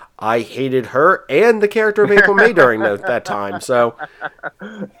Mom, I hated her and the character of April May during that time. So,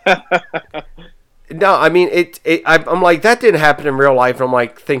 no, I mean, I'm like, that didn't happen in real life. And I'm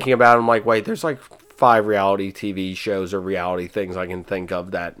like thinking about it. I'm like, wait, there's like 5 reality TV shows or reality things I can think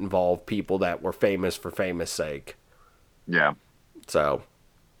of that involve people that were famous for famous sake. Yeah. So,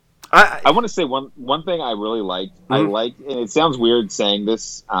 I want to say one thing I really liked. Mm-hmm. I liked, and it sounds weird saying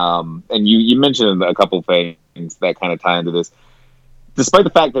this, and you mentioned a couple things that kind of tie into this. Despite the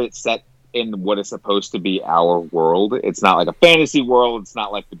fact that it's set in what is supposed to be our world, it's not like a fantasy world. It's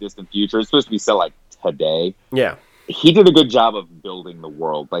not like the distant future. It's supposed to be set like today. Yeah. He did a good job of building the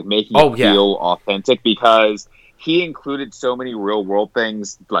world, like making it feel authentic, because he included so many real world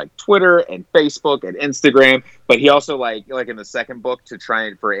things like Twitter and Facebook and Instagram. But he also like in the second book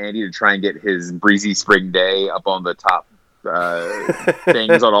for Andy to try and get his breezy spring day up on the top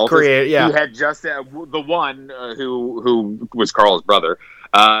things on Altus. He had just the one who was Carl's brother.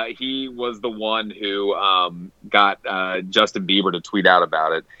 He was the one who got Justin Bieber to tweet out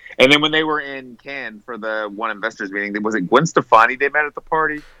about it. And then when they were in Cannes for the one investors meeting, was it Gwen Stefani they met at the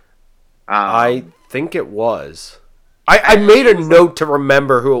party? I think it was. I made a note to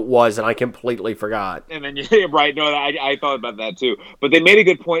remember who it was, and I completely forgot. And then right, no, I thought about that too. But they made a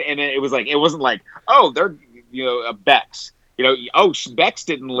good point, and it was like, it wasn't like, oh, they're a Bex. Bex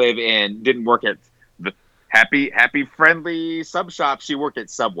didn't work at the happy friendly sub shop. She worked at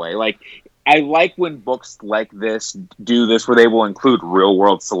Subway. Like, I like when books like this do this, where they will include real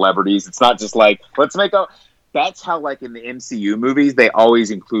world celebrities. It's not just like, let's make a. That's how, like, in the MCU movies, they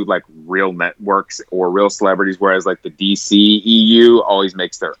always include, like, real networks or real celebrities, whereas, like, the DC EU always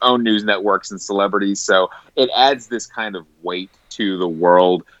makes their own news networks and celebrities. So it adds this kind of weight to the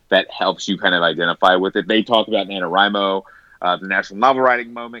world that helps you kind of identify with it. They talk about NaNoWriMo, the National Novel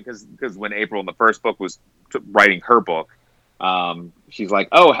Writing Moment, because when April in the first book was writing her book, she's like,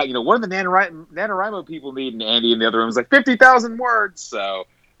 what do the NaNoWriMo people need? And Andy in the other room was like, 50,000 words. So,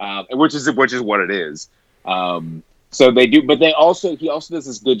 which is what it is. So they do, but he also does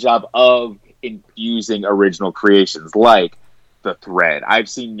this good job of infusing original creations like The Thread. I've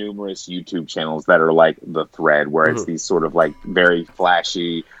seen numerous YouTube channels that are like The Thread, where it's these sort of like very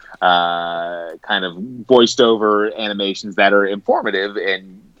flashy, kind of voiced over animations that are informative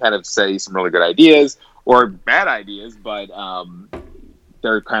and kind of say some really good ideas or bad ideas, but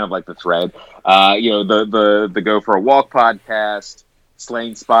they're kind of like The Thread. The Go for a Walk podcast,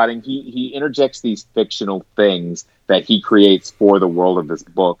 Slaying Spotting, he interjects these fictional things that he creates for the world of this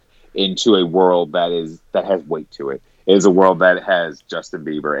book into a world that has weight to it. It is a world that has Justin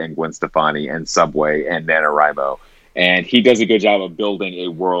Bieber and Gwen Stefani and Subway and NaNoWriMo. And he does a good job of building a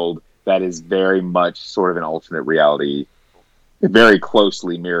world that is very much sort of an alternate reality, a very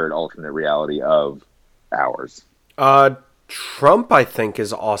closely mirrored alternate reality of ours. Trump, I think,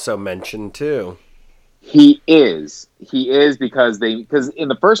 is also mentioned too. He is because in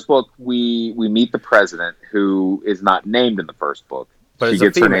the first book we meet the president, who is not named in the first book. But she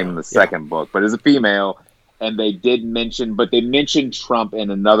gets her name in the second book, but is a female. And they mentioned Trump in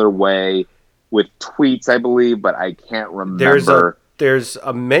another way with tweets, I believe, but I can't remember. There's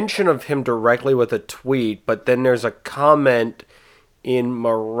a mention of him directly with a tweet, but then there's a comment in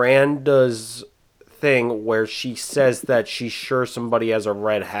Miranda's thing where she says that she's sure somebody has a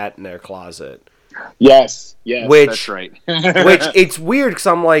red hat in their closet. Yes, that's right. Which it's weird because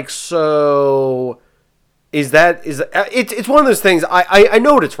I'm like, so it's one of those things. I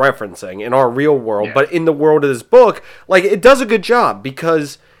know what it's referencing in our real world, but in the world of this book, like it does a good job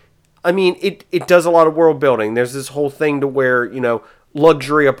because, I mean, it does a lot of world building. There's this whole thing to where, you know,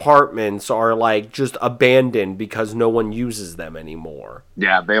 luxury apartments are like just abandoned because no one uses them anymore.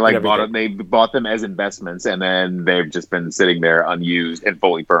 Yeah, they bought them as investments, and then they've just been sitting there unused and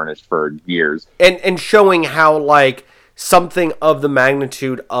fully furnished for years. And showing how like something of the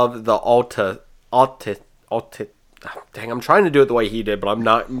magnitude of the Alta dang, I'm trying to do it the way he did, but I'm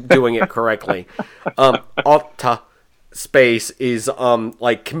not doing it correctly. Alta space is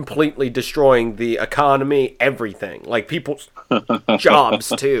like completely destroying the economy, everything, like people's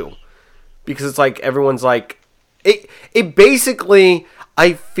jobs too, because it's like everyone's like it basically,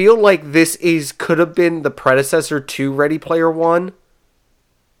 I feel like this could have been the predecessor to Ready Player One,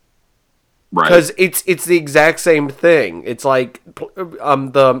 right? Because it's the exact same thing. It's like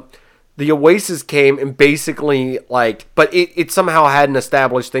the Oasis came and basically like, but it somehow had an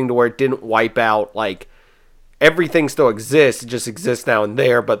established thing to where it didn't wipe out like everything still exists, it just exists now and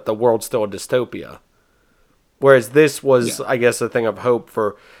there, but the world's still a dystopia. Whereas this was, I guess, a thing of hope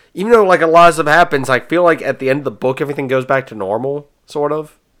for, even though like a lot of stuff happens, I feel like at the end of the book, everything goes back to normal, sort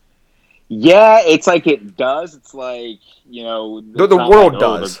of. Yeah, it's like it does. It's like, you know, the world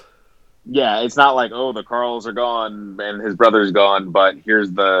does. It's not like, oh, the Carls are gone and his brother's gone, but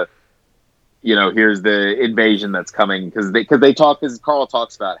here's the invasion that's coming, because Carl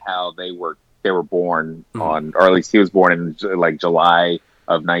talks about how they were born on, or at least he was born in like July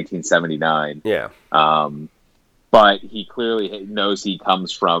of 1979. Yeah. But he clearly knows he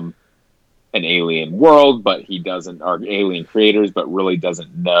comes from an alien world, but he doesn't, or alien creators, but really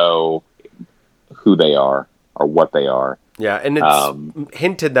doesn't know who they are or what they are. Yeah, and it's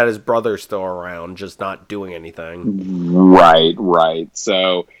hinted that his brother's still around, just not doing anything. Right.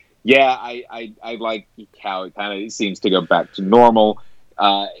 So, yeah, I like how it kind of seems to go back to normal.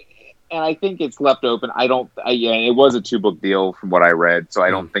 And I think it's left open. It was a 2-book deal from what I read, so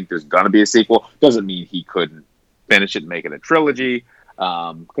I don't think there's going to be a sequel. Doesn't mean he couldn't finish it and make it a trilogy,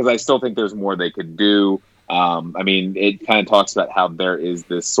 because I still think there's more they could do. I mean, it kind of talks about how there is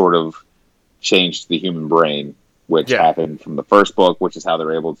this sort of change to the human brain, which happened from the first book, which is how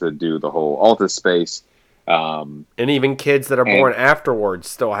they're able to do the whole Alta space. And even kids that are born afterwards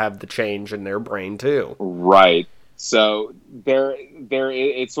still have the change in their brain, too. Right. So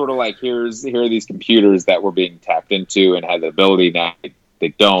it's sort of like here are these computers that were being tapped into and had the ability, now they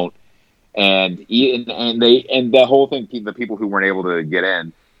don't, and the whole thing, the people who weren't able to get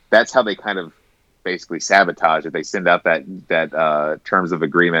in, that's how they kind of basically sabotage it. They send out that terms of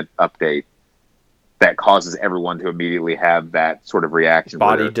agreement update that causes everyone to immediately have that sort of reaction,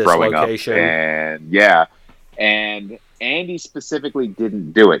 body dislocation, and Andy specifically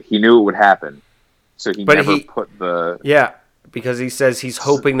didn't do it. He knew it would happen. So he never put the... Yeah, because he says he's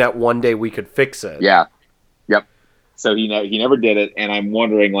hoping that one day we could fix it. Yeah. Yep. So he never did it, and I'm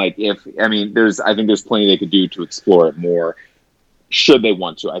wondering, like, I think there's plenty they could do to explore it more, should they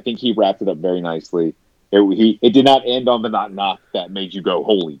want to. I think he wrapped it up very nicely. It did not end on the knock that made you go,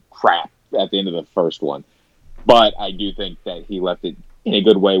 holy crap, at the end of the first one. But I do think that he left it in a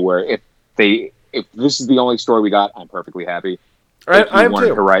good way where if this is the only story we got, I'm perfectly happy. If he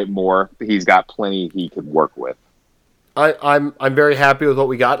wanted to write more, he's got plenty he could work with. I'm very happy with what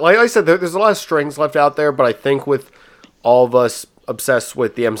we got. Like I said, there's a lot of strings left out there, but I think with all of us obsessed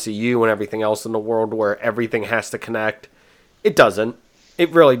with the MCU and everything else in the world where everything has to connect, it doesn't. It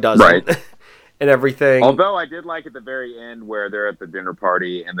really doesn't. Right. And everything. Although I did like at the very end where they're at the dinner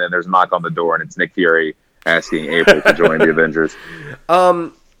party and then there's a knock on the door and it's Nick Fury asking April to join the Avengers.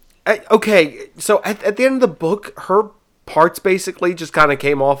 Okay, so at the end of the book, her parts basically just kind of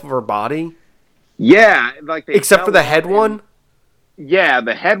came off of her body. Yeah, like except for the head one. Yeah,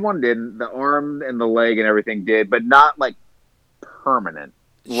 the head one didn't. The arm and the leg and everything did, but not like permanent.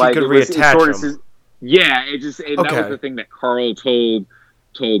 She could reattach them. Yeah, that was the thing that Carl told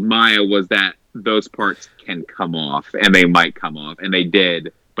Maya, was that those parts can come off, and they might come off, and they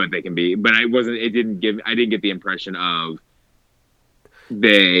did, but they can be. But I didn't get the impression of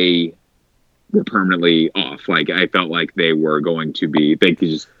they were permanently off. Like, I felt like they could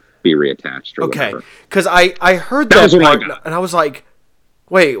just be reattached or whatever. Because I heard that part, and I was like,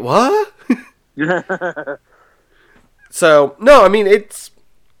 wait, what? So, no, I mean,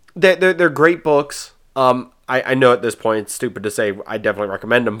 they're great books. I know at this point it's stupid to say I definitely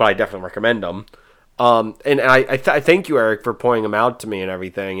recommend them, but I definitely recommend them. And I thank you, Eric, for pointing them out to me and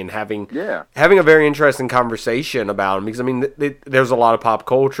everything, and having a very interesting conversation about them. Because I mean, there's a lot of pop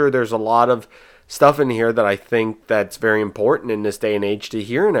culture. There's a lot of stuff in here that I think that's very important in this day and age to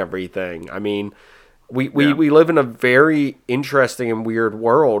hear and everything. I mean, we live in a very interesting and weird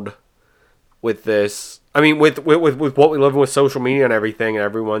world with this. I mean, with what we live in with social media and everything, and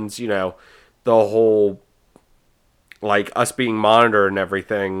everyone's, you know, the whole, like, us being monitored and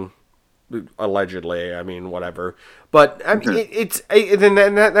everything. Allegedly, I mean, whatever. But I mean,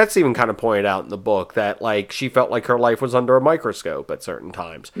 that's even kind of pointed out in the book that, like, she felt like her life was under a microscope at certain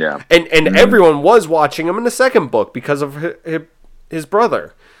times. Yeah, and everyone was watching him in the second book because of his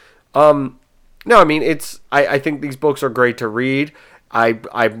brother. No, I mean, I think these books are great to read.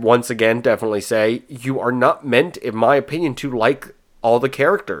 I once again definitely say you are not meant, in my opinion, to like all the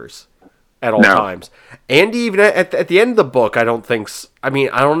characters at all times. And even at the end of the book, I don't think... I mean,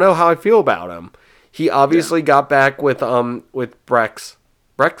 I don't know how I feel about him. He obviously got back with Brex.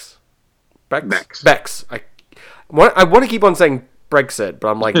 Bex? Bex. I want to keep on saying Brexit, but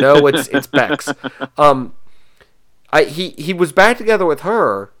I'm like, no, it's Bex. He was back together with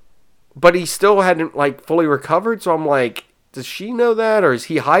her, but he still hadn't, like, fully recovered, so I'm like... Does she know that, or is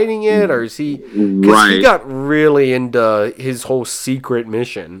he hiding it, or is he... Because he got really into his whole secret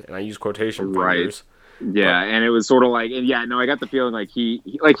mission, and I use quotation fingers. Yeah, and it was sort of like... And yeah, no, I got the feeling like he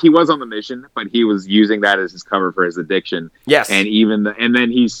was on the mission, but he was using that as his cover for his addiction. Yes. And and then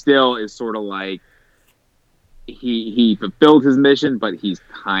he still is sort of like... He fulfilled his mission, but he's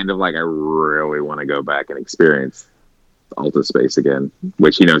kind of like, I really want to go back and experience Alta Space again,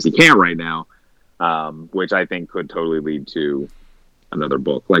 which he knows he can't right now. Which I think could totally lead to another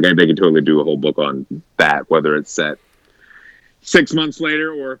book. Like, they could totally do a whole book on that, whether it's set 6 months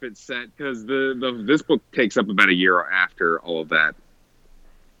later or if it's set, because this book takes up about a year after all of that.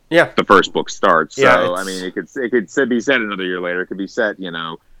 Yeah, the first book starts. So yeah, I mean, it could be set another year later. It could be set, you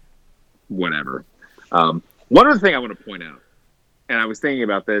know, whatever. One other thing I want to point out, and I was thinking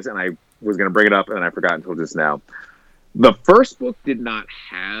about this, and I was going to bring it up, and I forgot until just now. The first book did not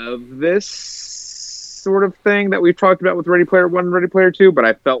have this sort of thing that we've talked about with Ready Player One and Ready Player Two, but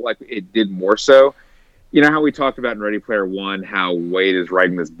I felt like it did more so. You know how we talked about in Ready Player One how Wade is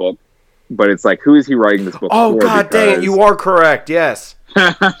writing this book, but it's like, who is he writing this book for? Oh, God dang it, you are correct, yes.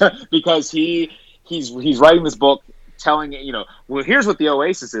 Because he's writing this book telling, you know, well, here's what the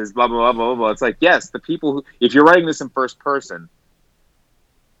Oasis is, blah, blah, blah, blah, blah. It's like, yes, the people who, if you're writing this in first person,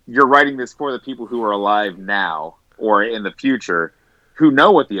 you're writing this for the people who are alive now or in the future who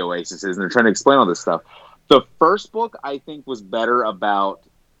know what the Oasis is, and they're trying to explain all this stuff. The first book, I think, was better about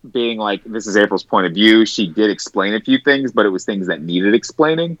being like, this is April's point of view. She did explain a few things, but it was things that needed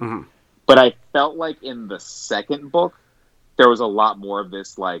explaining. Mm-hmm. But I felt like in the second book, there was a lot more of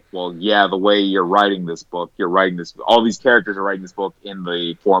this, like, well, yeah, the way you're writing this book, all these characters are writing this book in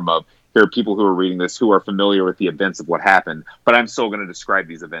the form of, there are people who are reading this who are familiar with the events of what happened, but I'm still going to describe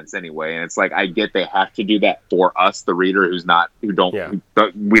these events anyway. And it's like, I get they have to do that for us, the reader, we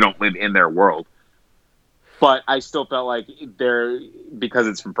don't live in their world. But I still felt like because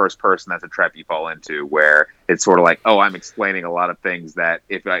it's from first person, that's a trap you fall into, where it's sort of like, oh, I'm explaining a lot of things that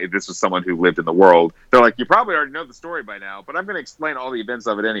if this was someone who lived in the world, they're like, you probably already know the story by now, but I'm going to explain all the events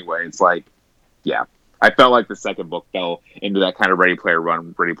of it anyway. It's like, yeah. I felt like the second book fell into that kind of Ready Player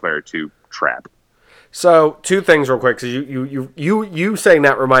One, Ready Player Two trap. So, two things real quick. Because you saying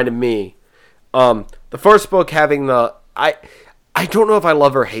that reminded me. The first book having the... I don't know if I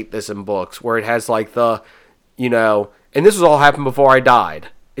love or hate this in books, where it has like the, you know... And this was all happened before I died.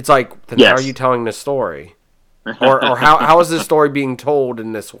 It's like, then how are you telling this story? or how is this story being told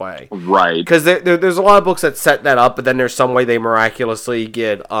in this way? Right. Because there's a lot of books that set that up, but then there's some way they miraculously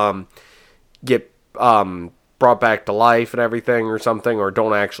get brought back to life and everything or something, or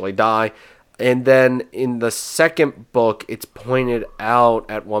don't actually die. And then in the second book, it's pointed out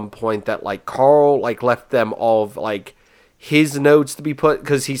at one point that, like, Carl, like, left them all of, like, his notes to be put,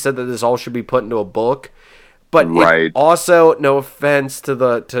 because he said that this all should be put into a book. But it also, no offense to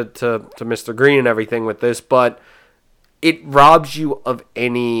Mr. Green and everything with this, but it robs you of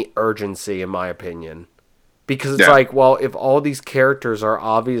any urgency, in my opinion. Because it's like, well, if all these characters are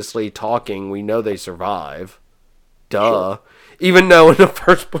obviously talking, we know they survive. Duh. Sure. Even though in the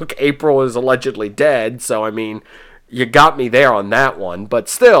first book, April is allegedly dead. So, I mean, you got me there on that one. But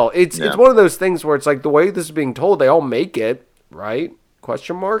still, it's one of those things where it's like, the way this is being told, they all make it, right?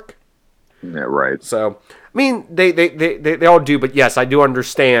 Question mark? Yeah, right. So, I mean, they all do. But yes, I do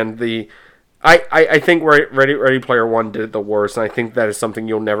understand the I think Ready Player One did it the worst, and I think that is something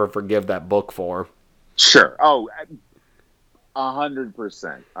you'll never forgive that book for. Sure. Oh,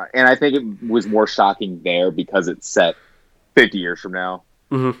 100%. And I think it was more shocking there because it's set 50 years from now,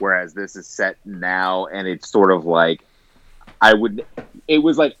 whereas this is set now, and it's sort of like it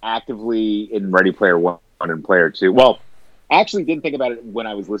was like actively in Ready Player One and Player Two. Well, I actually didn't think about it when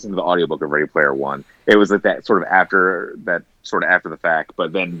I was listening to the audiobook of Ready Player One. It was like that sort of after the fact.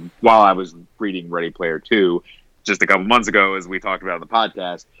 But then while I was reading Ready Player Two, just a couple months ago, as we talked about on the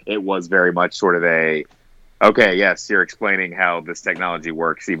podcast, it was very much sort of okay, yes, you're explaining how this technology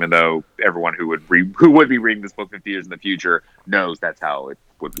works, even though everyone who would be reading this book 50 years in the future knows that's how it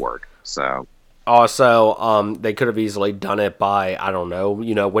would work. So. Also, they could have easily done it by, I don't know,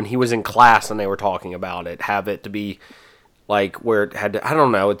 when he was in class and they were talking about it, have it to be like where it had to, I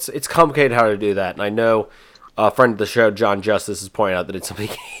don't know, it's complicated how to do that. And I know a friend of the show, John Justice, has pointed out that it's something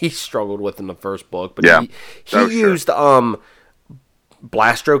he struggled with in the first book, but he used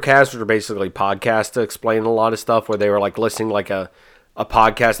Blastrocasts, which are basically podcasts, to explain a lot of stuff, where they were like listening like a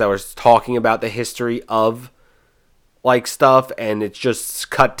podcast that was talking about the history of like stuff, and it's just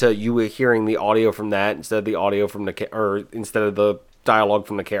cut to you hearing the audio from that instead of the audio from instead of the dialogue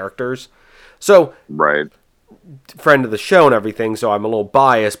from the characters. So, right, friend of the show and everything, so I'm a little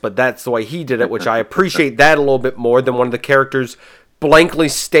biased, but that's the way he did it, which I appreciate that a little bit more than one of the characters blankly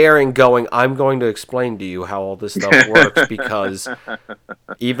staring, going, I'm going to explain to you how all this stuff works, because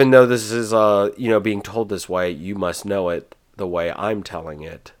even though this is being told this way, you must know it the way I'm telling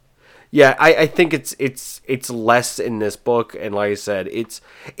it. Yeah, I think it's less in this book, and like I said,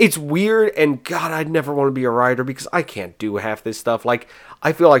 it's weird, and God, I'd never want to be a writer because I can't do half this stuff. Like,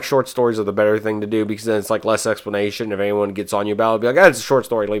 I feel like short stories are the better thing to do because then it's like less explanation. If anyone gets on you about it, be like, it's a short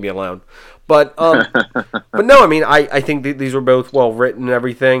story, leave me alone. But but no, I mean, I think these were both well written and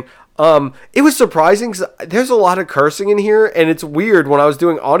everything. It was surprising because there's a lot of cursing in here, and it's weird. When I was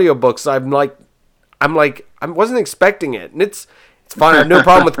doing audiobooks, I wasn't expecting it, and it's fine. I have no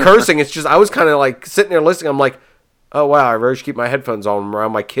problem with cursing. It's just I was kind of like sitting there listening. I'm like, oh wow, I really should keep my headphones on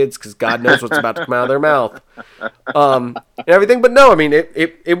around my kids because God knows what's about to come out of their mouth, and everything. But no, I mean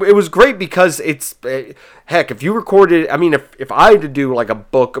it was great because it's heck. If you recorded, I mean, if I had to do like a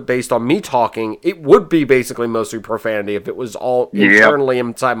book based on me talking, it would be basically mostly profanity if it was all internally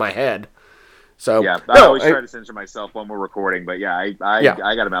inside my head. So yeah, I always try to censor myself when we're recording, but I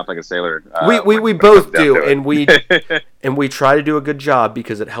got a mouth like a sailor. We both do, and we try to do a good job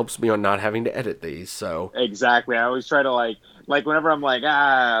because it helps me on not having to edit these. So exactly, I always try to like whenever I'm like,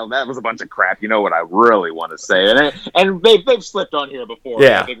 that was a bunch of crap. You know what I really want to say, and they've slipped on here before.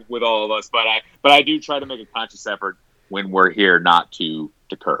 Yeah, I think with all of us, but I do try to make a conscious effort when we're here not to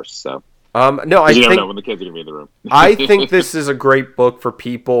curse. So. No, I think never know when the kids are gonna be in the room. I think this is a great book for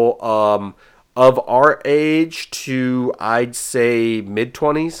people of our age to, I'd say,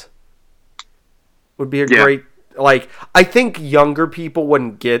 mid-20s would be a great, like, I think younger people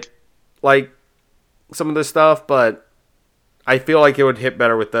wouldn't get, like, some of this stuff, but I feel like it would hit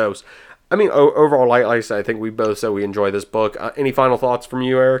better with those. I mean, overall, like I said, I think we both said we enjoy this book. Any final thoughts from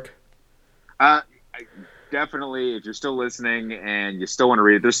you, Eric? Definitely, if you're still listening and you still want to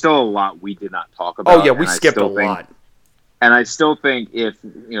read it, there's still a lot we did not talk about. Oh, yeah, we skipped a lot. And I still think if,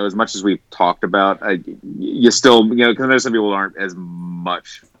 as much as we've talked about, you still, because there's some people who aren't as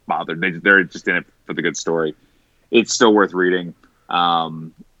much bothered. They're just in it for the good story. It's still worth reading.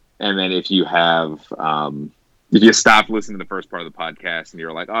 And then if you have, if you stopped listening to the first part of the podcast and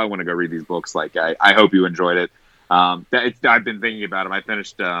you're like, oh, I want to go read these books, like, I hope you enjoyed it. I've been thinking about them. I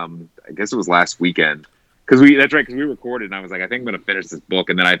finished, I guess it was last weekend. Because we recorded and I was like, I think I'm going to finish this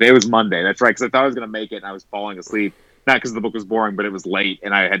book. And then it was Monday. That's right. Because I thought I was going to make it and I was falling asleep. Not because the book was boring, but it was late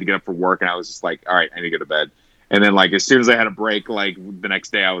and I had to get up for work and I was just like, all right, I need to go to bed. And then as soon as I had a break, the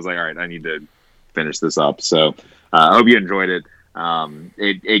next day I was like, all right, I need to finish this up. So I hope you enjoyed it.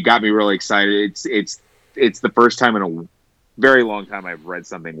 It got me really excited. It's the first time in a very long time I've read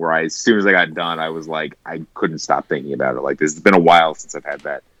something where as soon as I got done, I was like, I couldn't stop thinking about it. Like, this has been a while since I've had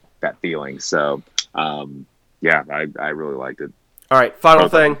that feeling. So I really liked it. All right, final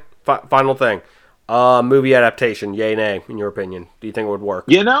thing. Movie adaptation, yay, nay, in your opinion? Do you think it would work?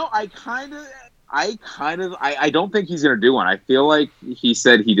 I don't think he's going to do one. I feel like he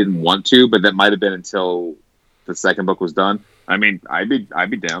said he didn't want to, but that might have been until the second book was done. I mean, I'd be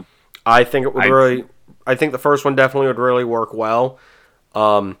down. I think it would I think the first one definitely would really work well.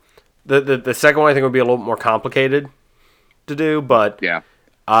 The second one I think would be a little more complicated to do, but yeah,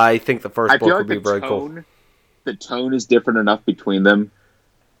 I think the first book would be very cool. The tone is different enough between them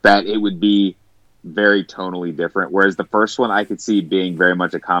that it would be very tonally different. Whereas the first one I could see being very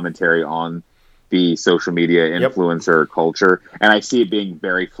much a commentary on the social media influencer culture, and I see it being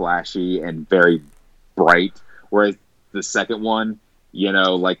very flashy and very bright. Whereas the second one, you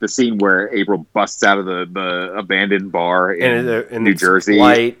know, like the scene where April busts out of the abandoned bar in New Jersey,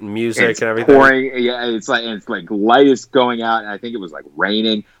 light and music and everything. Pouring, yeah, it's like light is going out, and I think it was like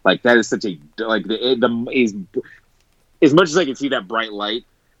raining. Like that is such a like is as much as I can see that bright light.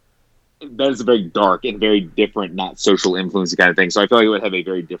 That is a very dark and very different, not social influence kind of thing. So I feel like it would have a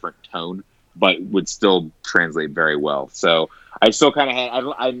very different tone, but would still translate very well. So I still kind of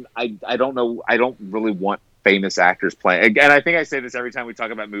had. I don't know. I don't really want famous actors playing. Again, I think I say this every time we talk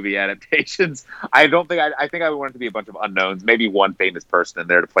about movie adaptations. I don't think. I think I would want it to be a bunch of unknowns. Maybe one famous person in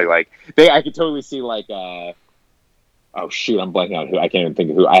there to play. Like I could totally see like. Oh shoot! I'm blanking on who. I can't even think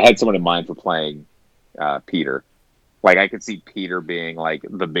of who. I had someone in mind for playing Peter. Like I could see Peter being like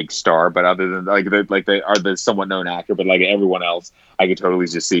the big star, but other than the somewhat known actor, but like everyone else, I could totally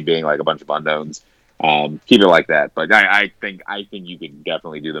just see being like a bunch of unknowns. Keep it like that, but I think you could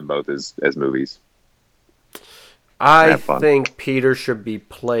definitely do them both as movies. I think Peter should be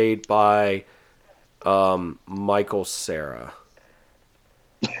played by Michael Cera.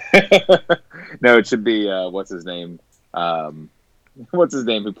 No, it should be what's his name? What's his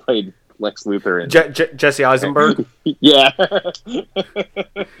name who played Lex Luthor and Jesse Eisenberg. Yeah,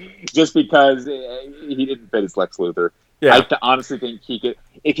 just because he didn't fit as Lex Luthor. Yeah. I honestly think he could.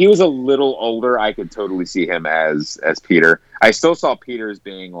 If he was a little older, I could totally see him as Peter. I still saw Peter as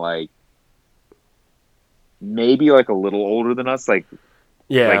being like maybe like a little older than us, like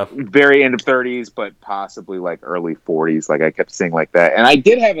very end of 30s, but possibly like early 40s. Like I kept seeing like that, and I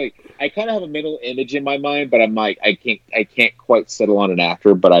kind of have a mental image in my mind, but I'm like I can't quite settle on an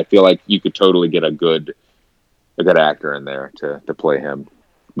actor, but I feel like you could totally get a good actor in there to play him,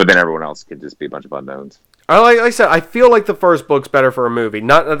 but then everyone else could just be a bunch of unknowns. Like I said, I feel like the first book's better for a movie.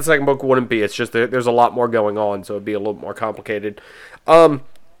 Not that the second book wouldn't be. It's just there's a lot more going on, so it'd be a little more complicated.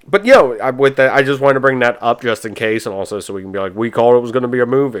 But with that, I just wanted to bring that up just in case, and also so we can be like, we called it was going to be a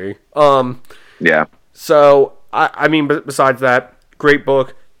movie. Yeah. So I mean, besides that, great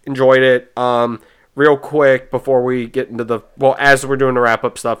book, enjoyed it. Real quick before we get into as we're doing the wrap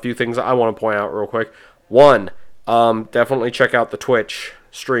up stuff, a few things I want to point out real quick. One, definitely check out the Twitch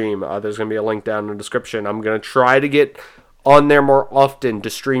stream. There's going to be a link down in the description. I'm going to try to get on there more often to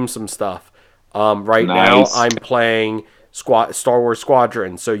stream some stuff. Right now, I'm playing Star Wars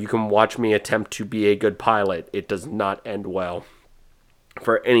Squadron, so you can watch me attempt to be a good pilot. It does not end well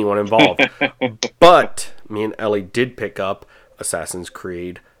for anyone involved. But me and Ellie did pick up Assassin's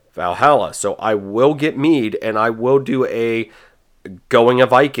Creed Valhalla, so I will get Mead, and I will do a Going a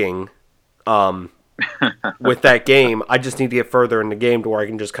Viking with that game. I just need to get further in the game to where I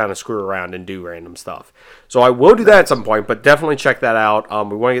can just kind of screw around and do random stuff. So I will do that at some point, but definitely check that out.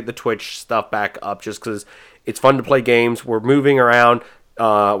 We want to get the Twitch stuff back up just because it's fun to play games. We're moving around.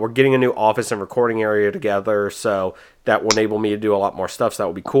 We're getting a new office and recording area together, so that will enable me to do a lot more stuff, so that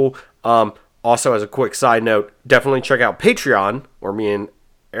will be cool. Also, as a quick side note, definitely check out Patreon, where me and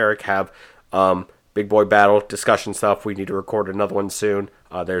Eric have Big Boy Battle discussion stuff. We need to record another one soon.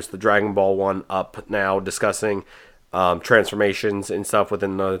 There's the Dragon Ball one up now discussing transformations and stuff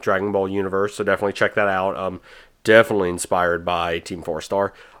within the Dragon Ball universe, so definitely check that out. Definitely inspired by Team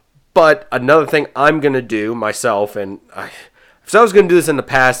 4-Star. But another thing I'm going to do myself, and if I was going to do this in the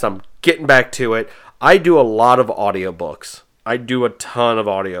past, I'm getting back to it. I do a lot of audiobooks. I do a ton of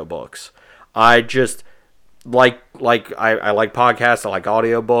audiobooks. I just I like podcasts, I like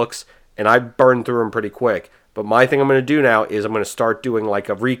audiobooks, and I burn through them pretty quick. But my thing I'm going to do now is I'm going to start doing like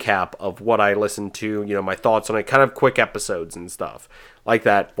a recap of what I listened to, my thoughts on it, kind of quick episodes and stuff like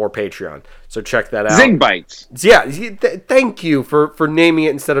that for Patreon. So check that out. Zing Bites. Yeah, thank you for naming it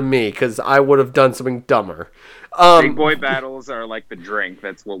instead of me, because I would have done something dumber. Big Boy Battles are like the drink.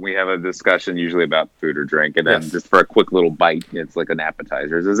 That's what we have a discussion usually about, food or drink. And then just for a quick little bite, it's like an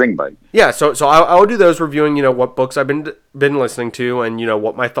appetizer. It's a Zing Bite. Yeah, so I'll do those, reviewing, what books I've been listening to and,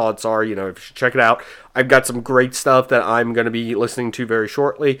 what my thoughts are. If you should check it out. I've got some great stuff that I'm going to be listening to very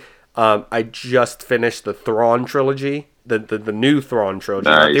shortly. I just finished the Thrawn trilogy. The new Thrawn trilogy.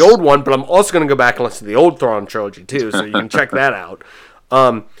 Nice. Not the old one, but I'm also going to go back and listen to the old Thrawn trilogy too, so you can check that out.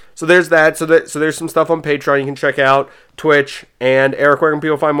 So there's that. So there's some stuff on Patreon you can check out, Twitch, and Eric, where can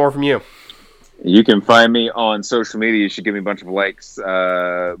people find more from you? You can find me on social media. You should give me a bunch of likes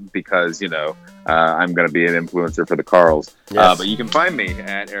because, I'm going to be an influencer for the Carls. Yes. But you can find me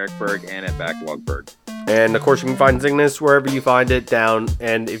at Eric Berg and at Backlog Berg. And, of course, you can find Zingness wherever you find it down.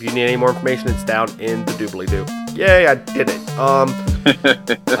 And if you need any more information, it's down in the doobly-doo. Yay, I did it.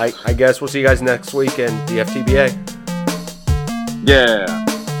 I guess we'll see you guys next week in the FTBA. Yeah.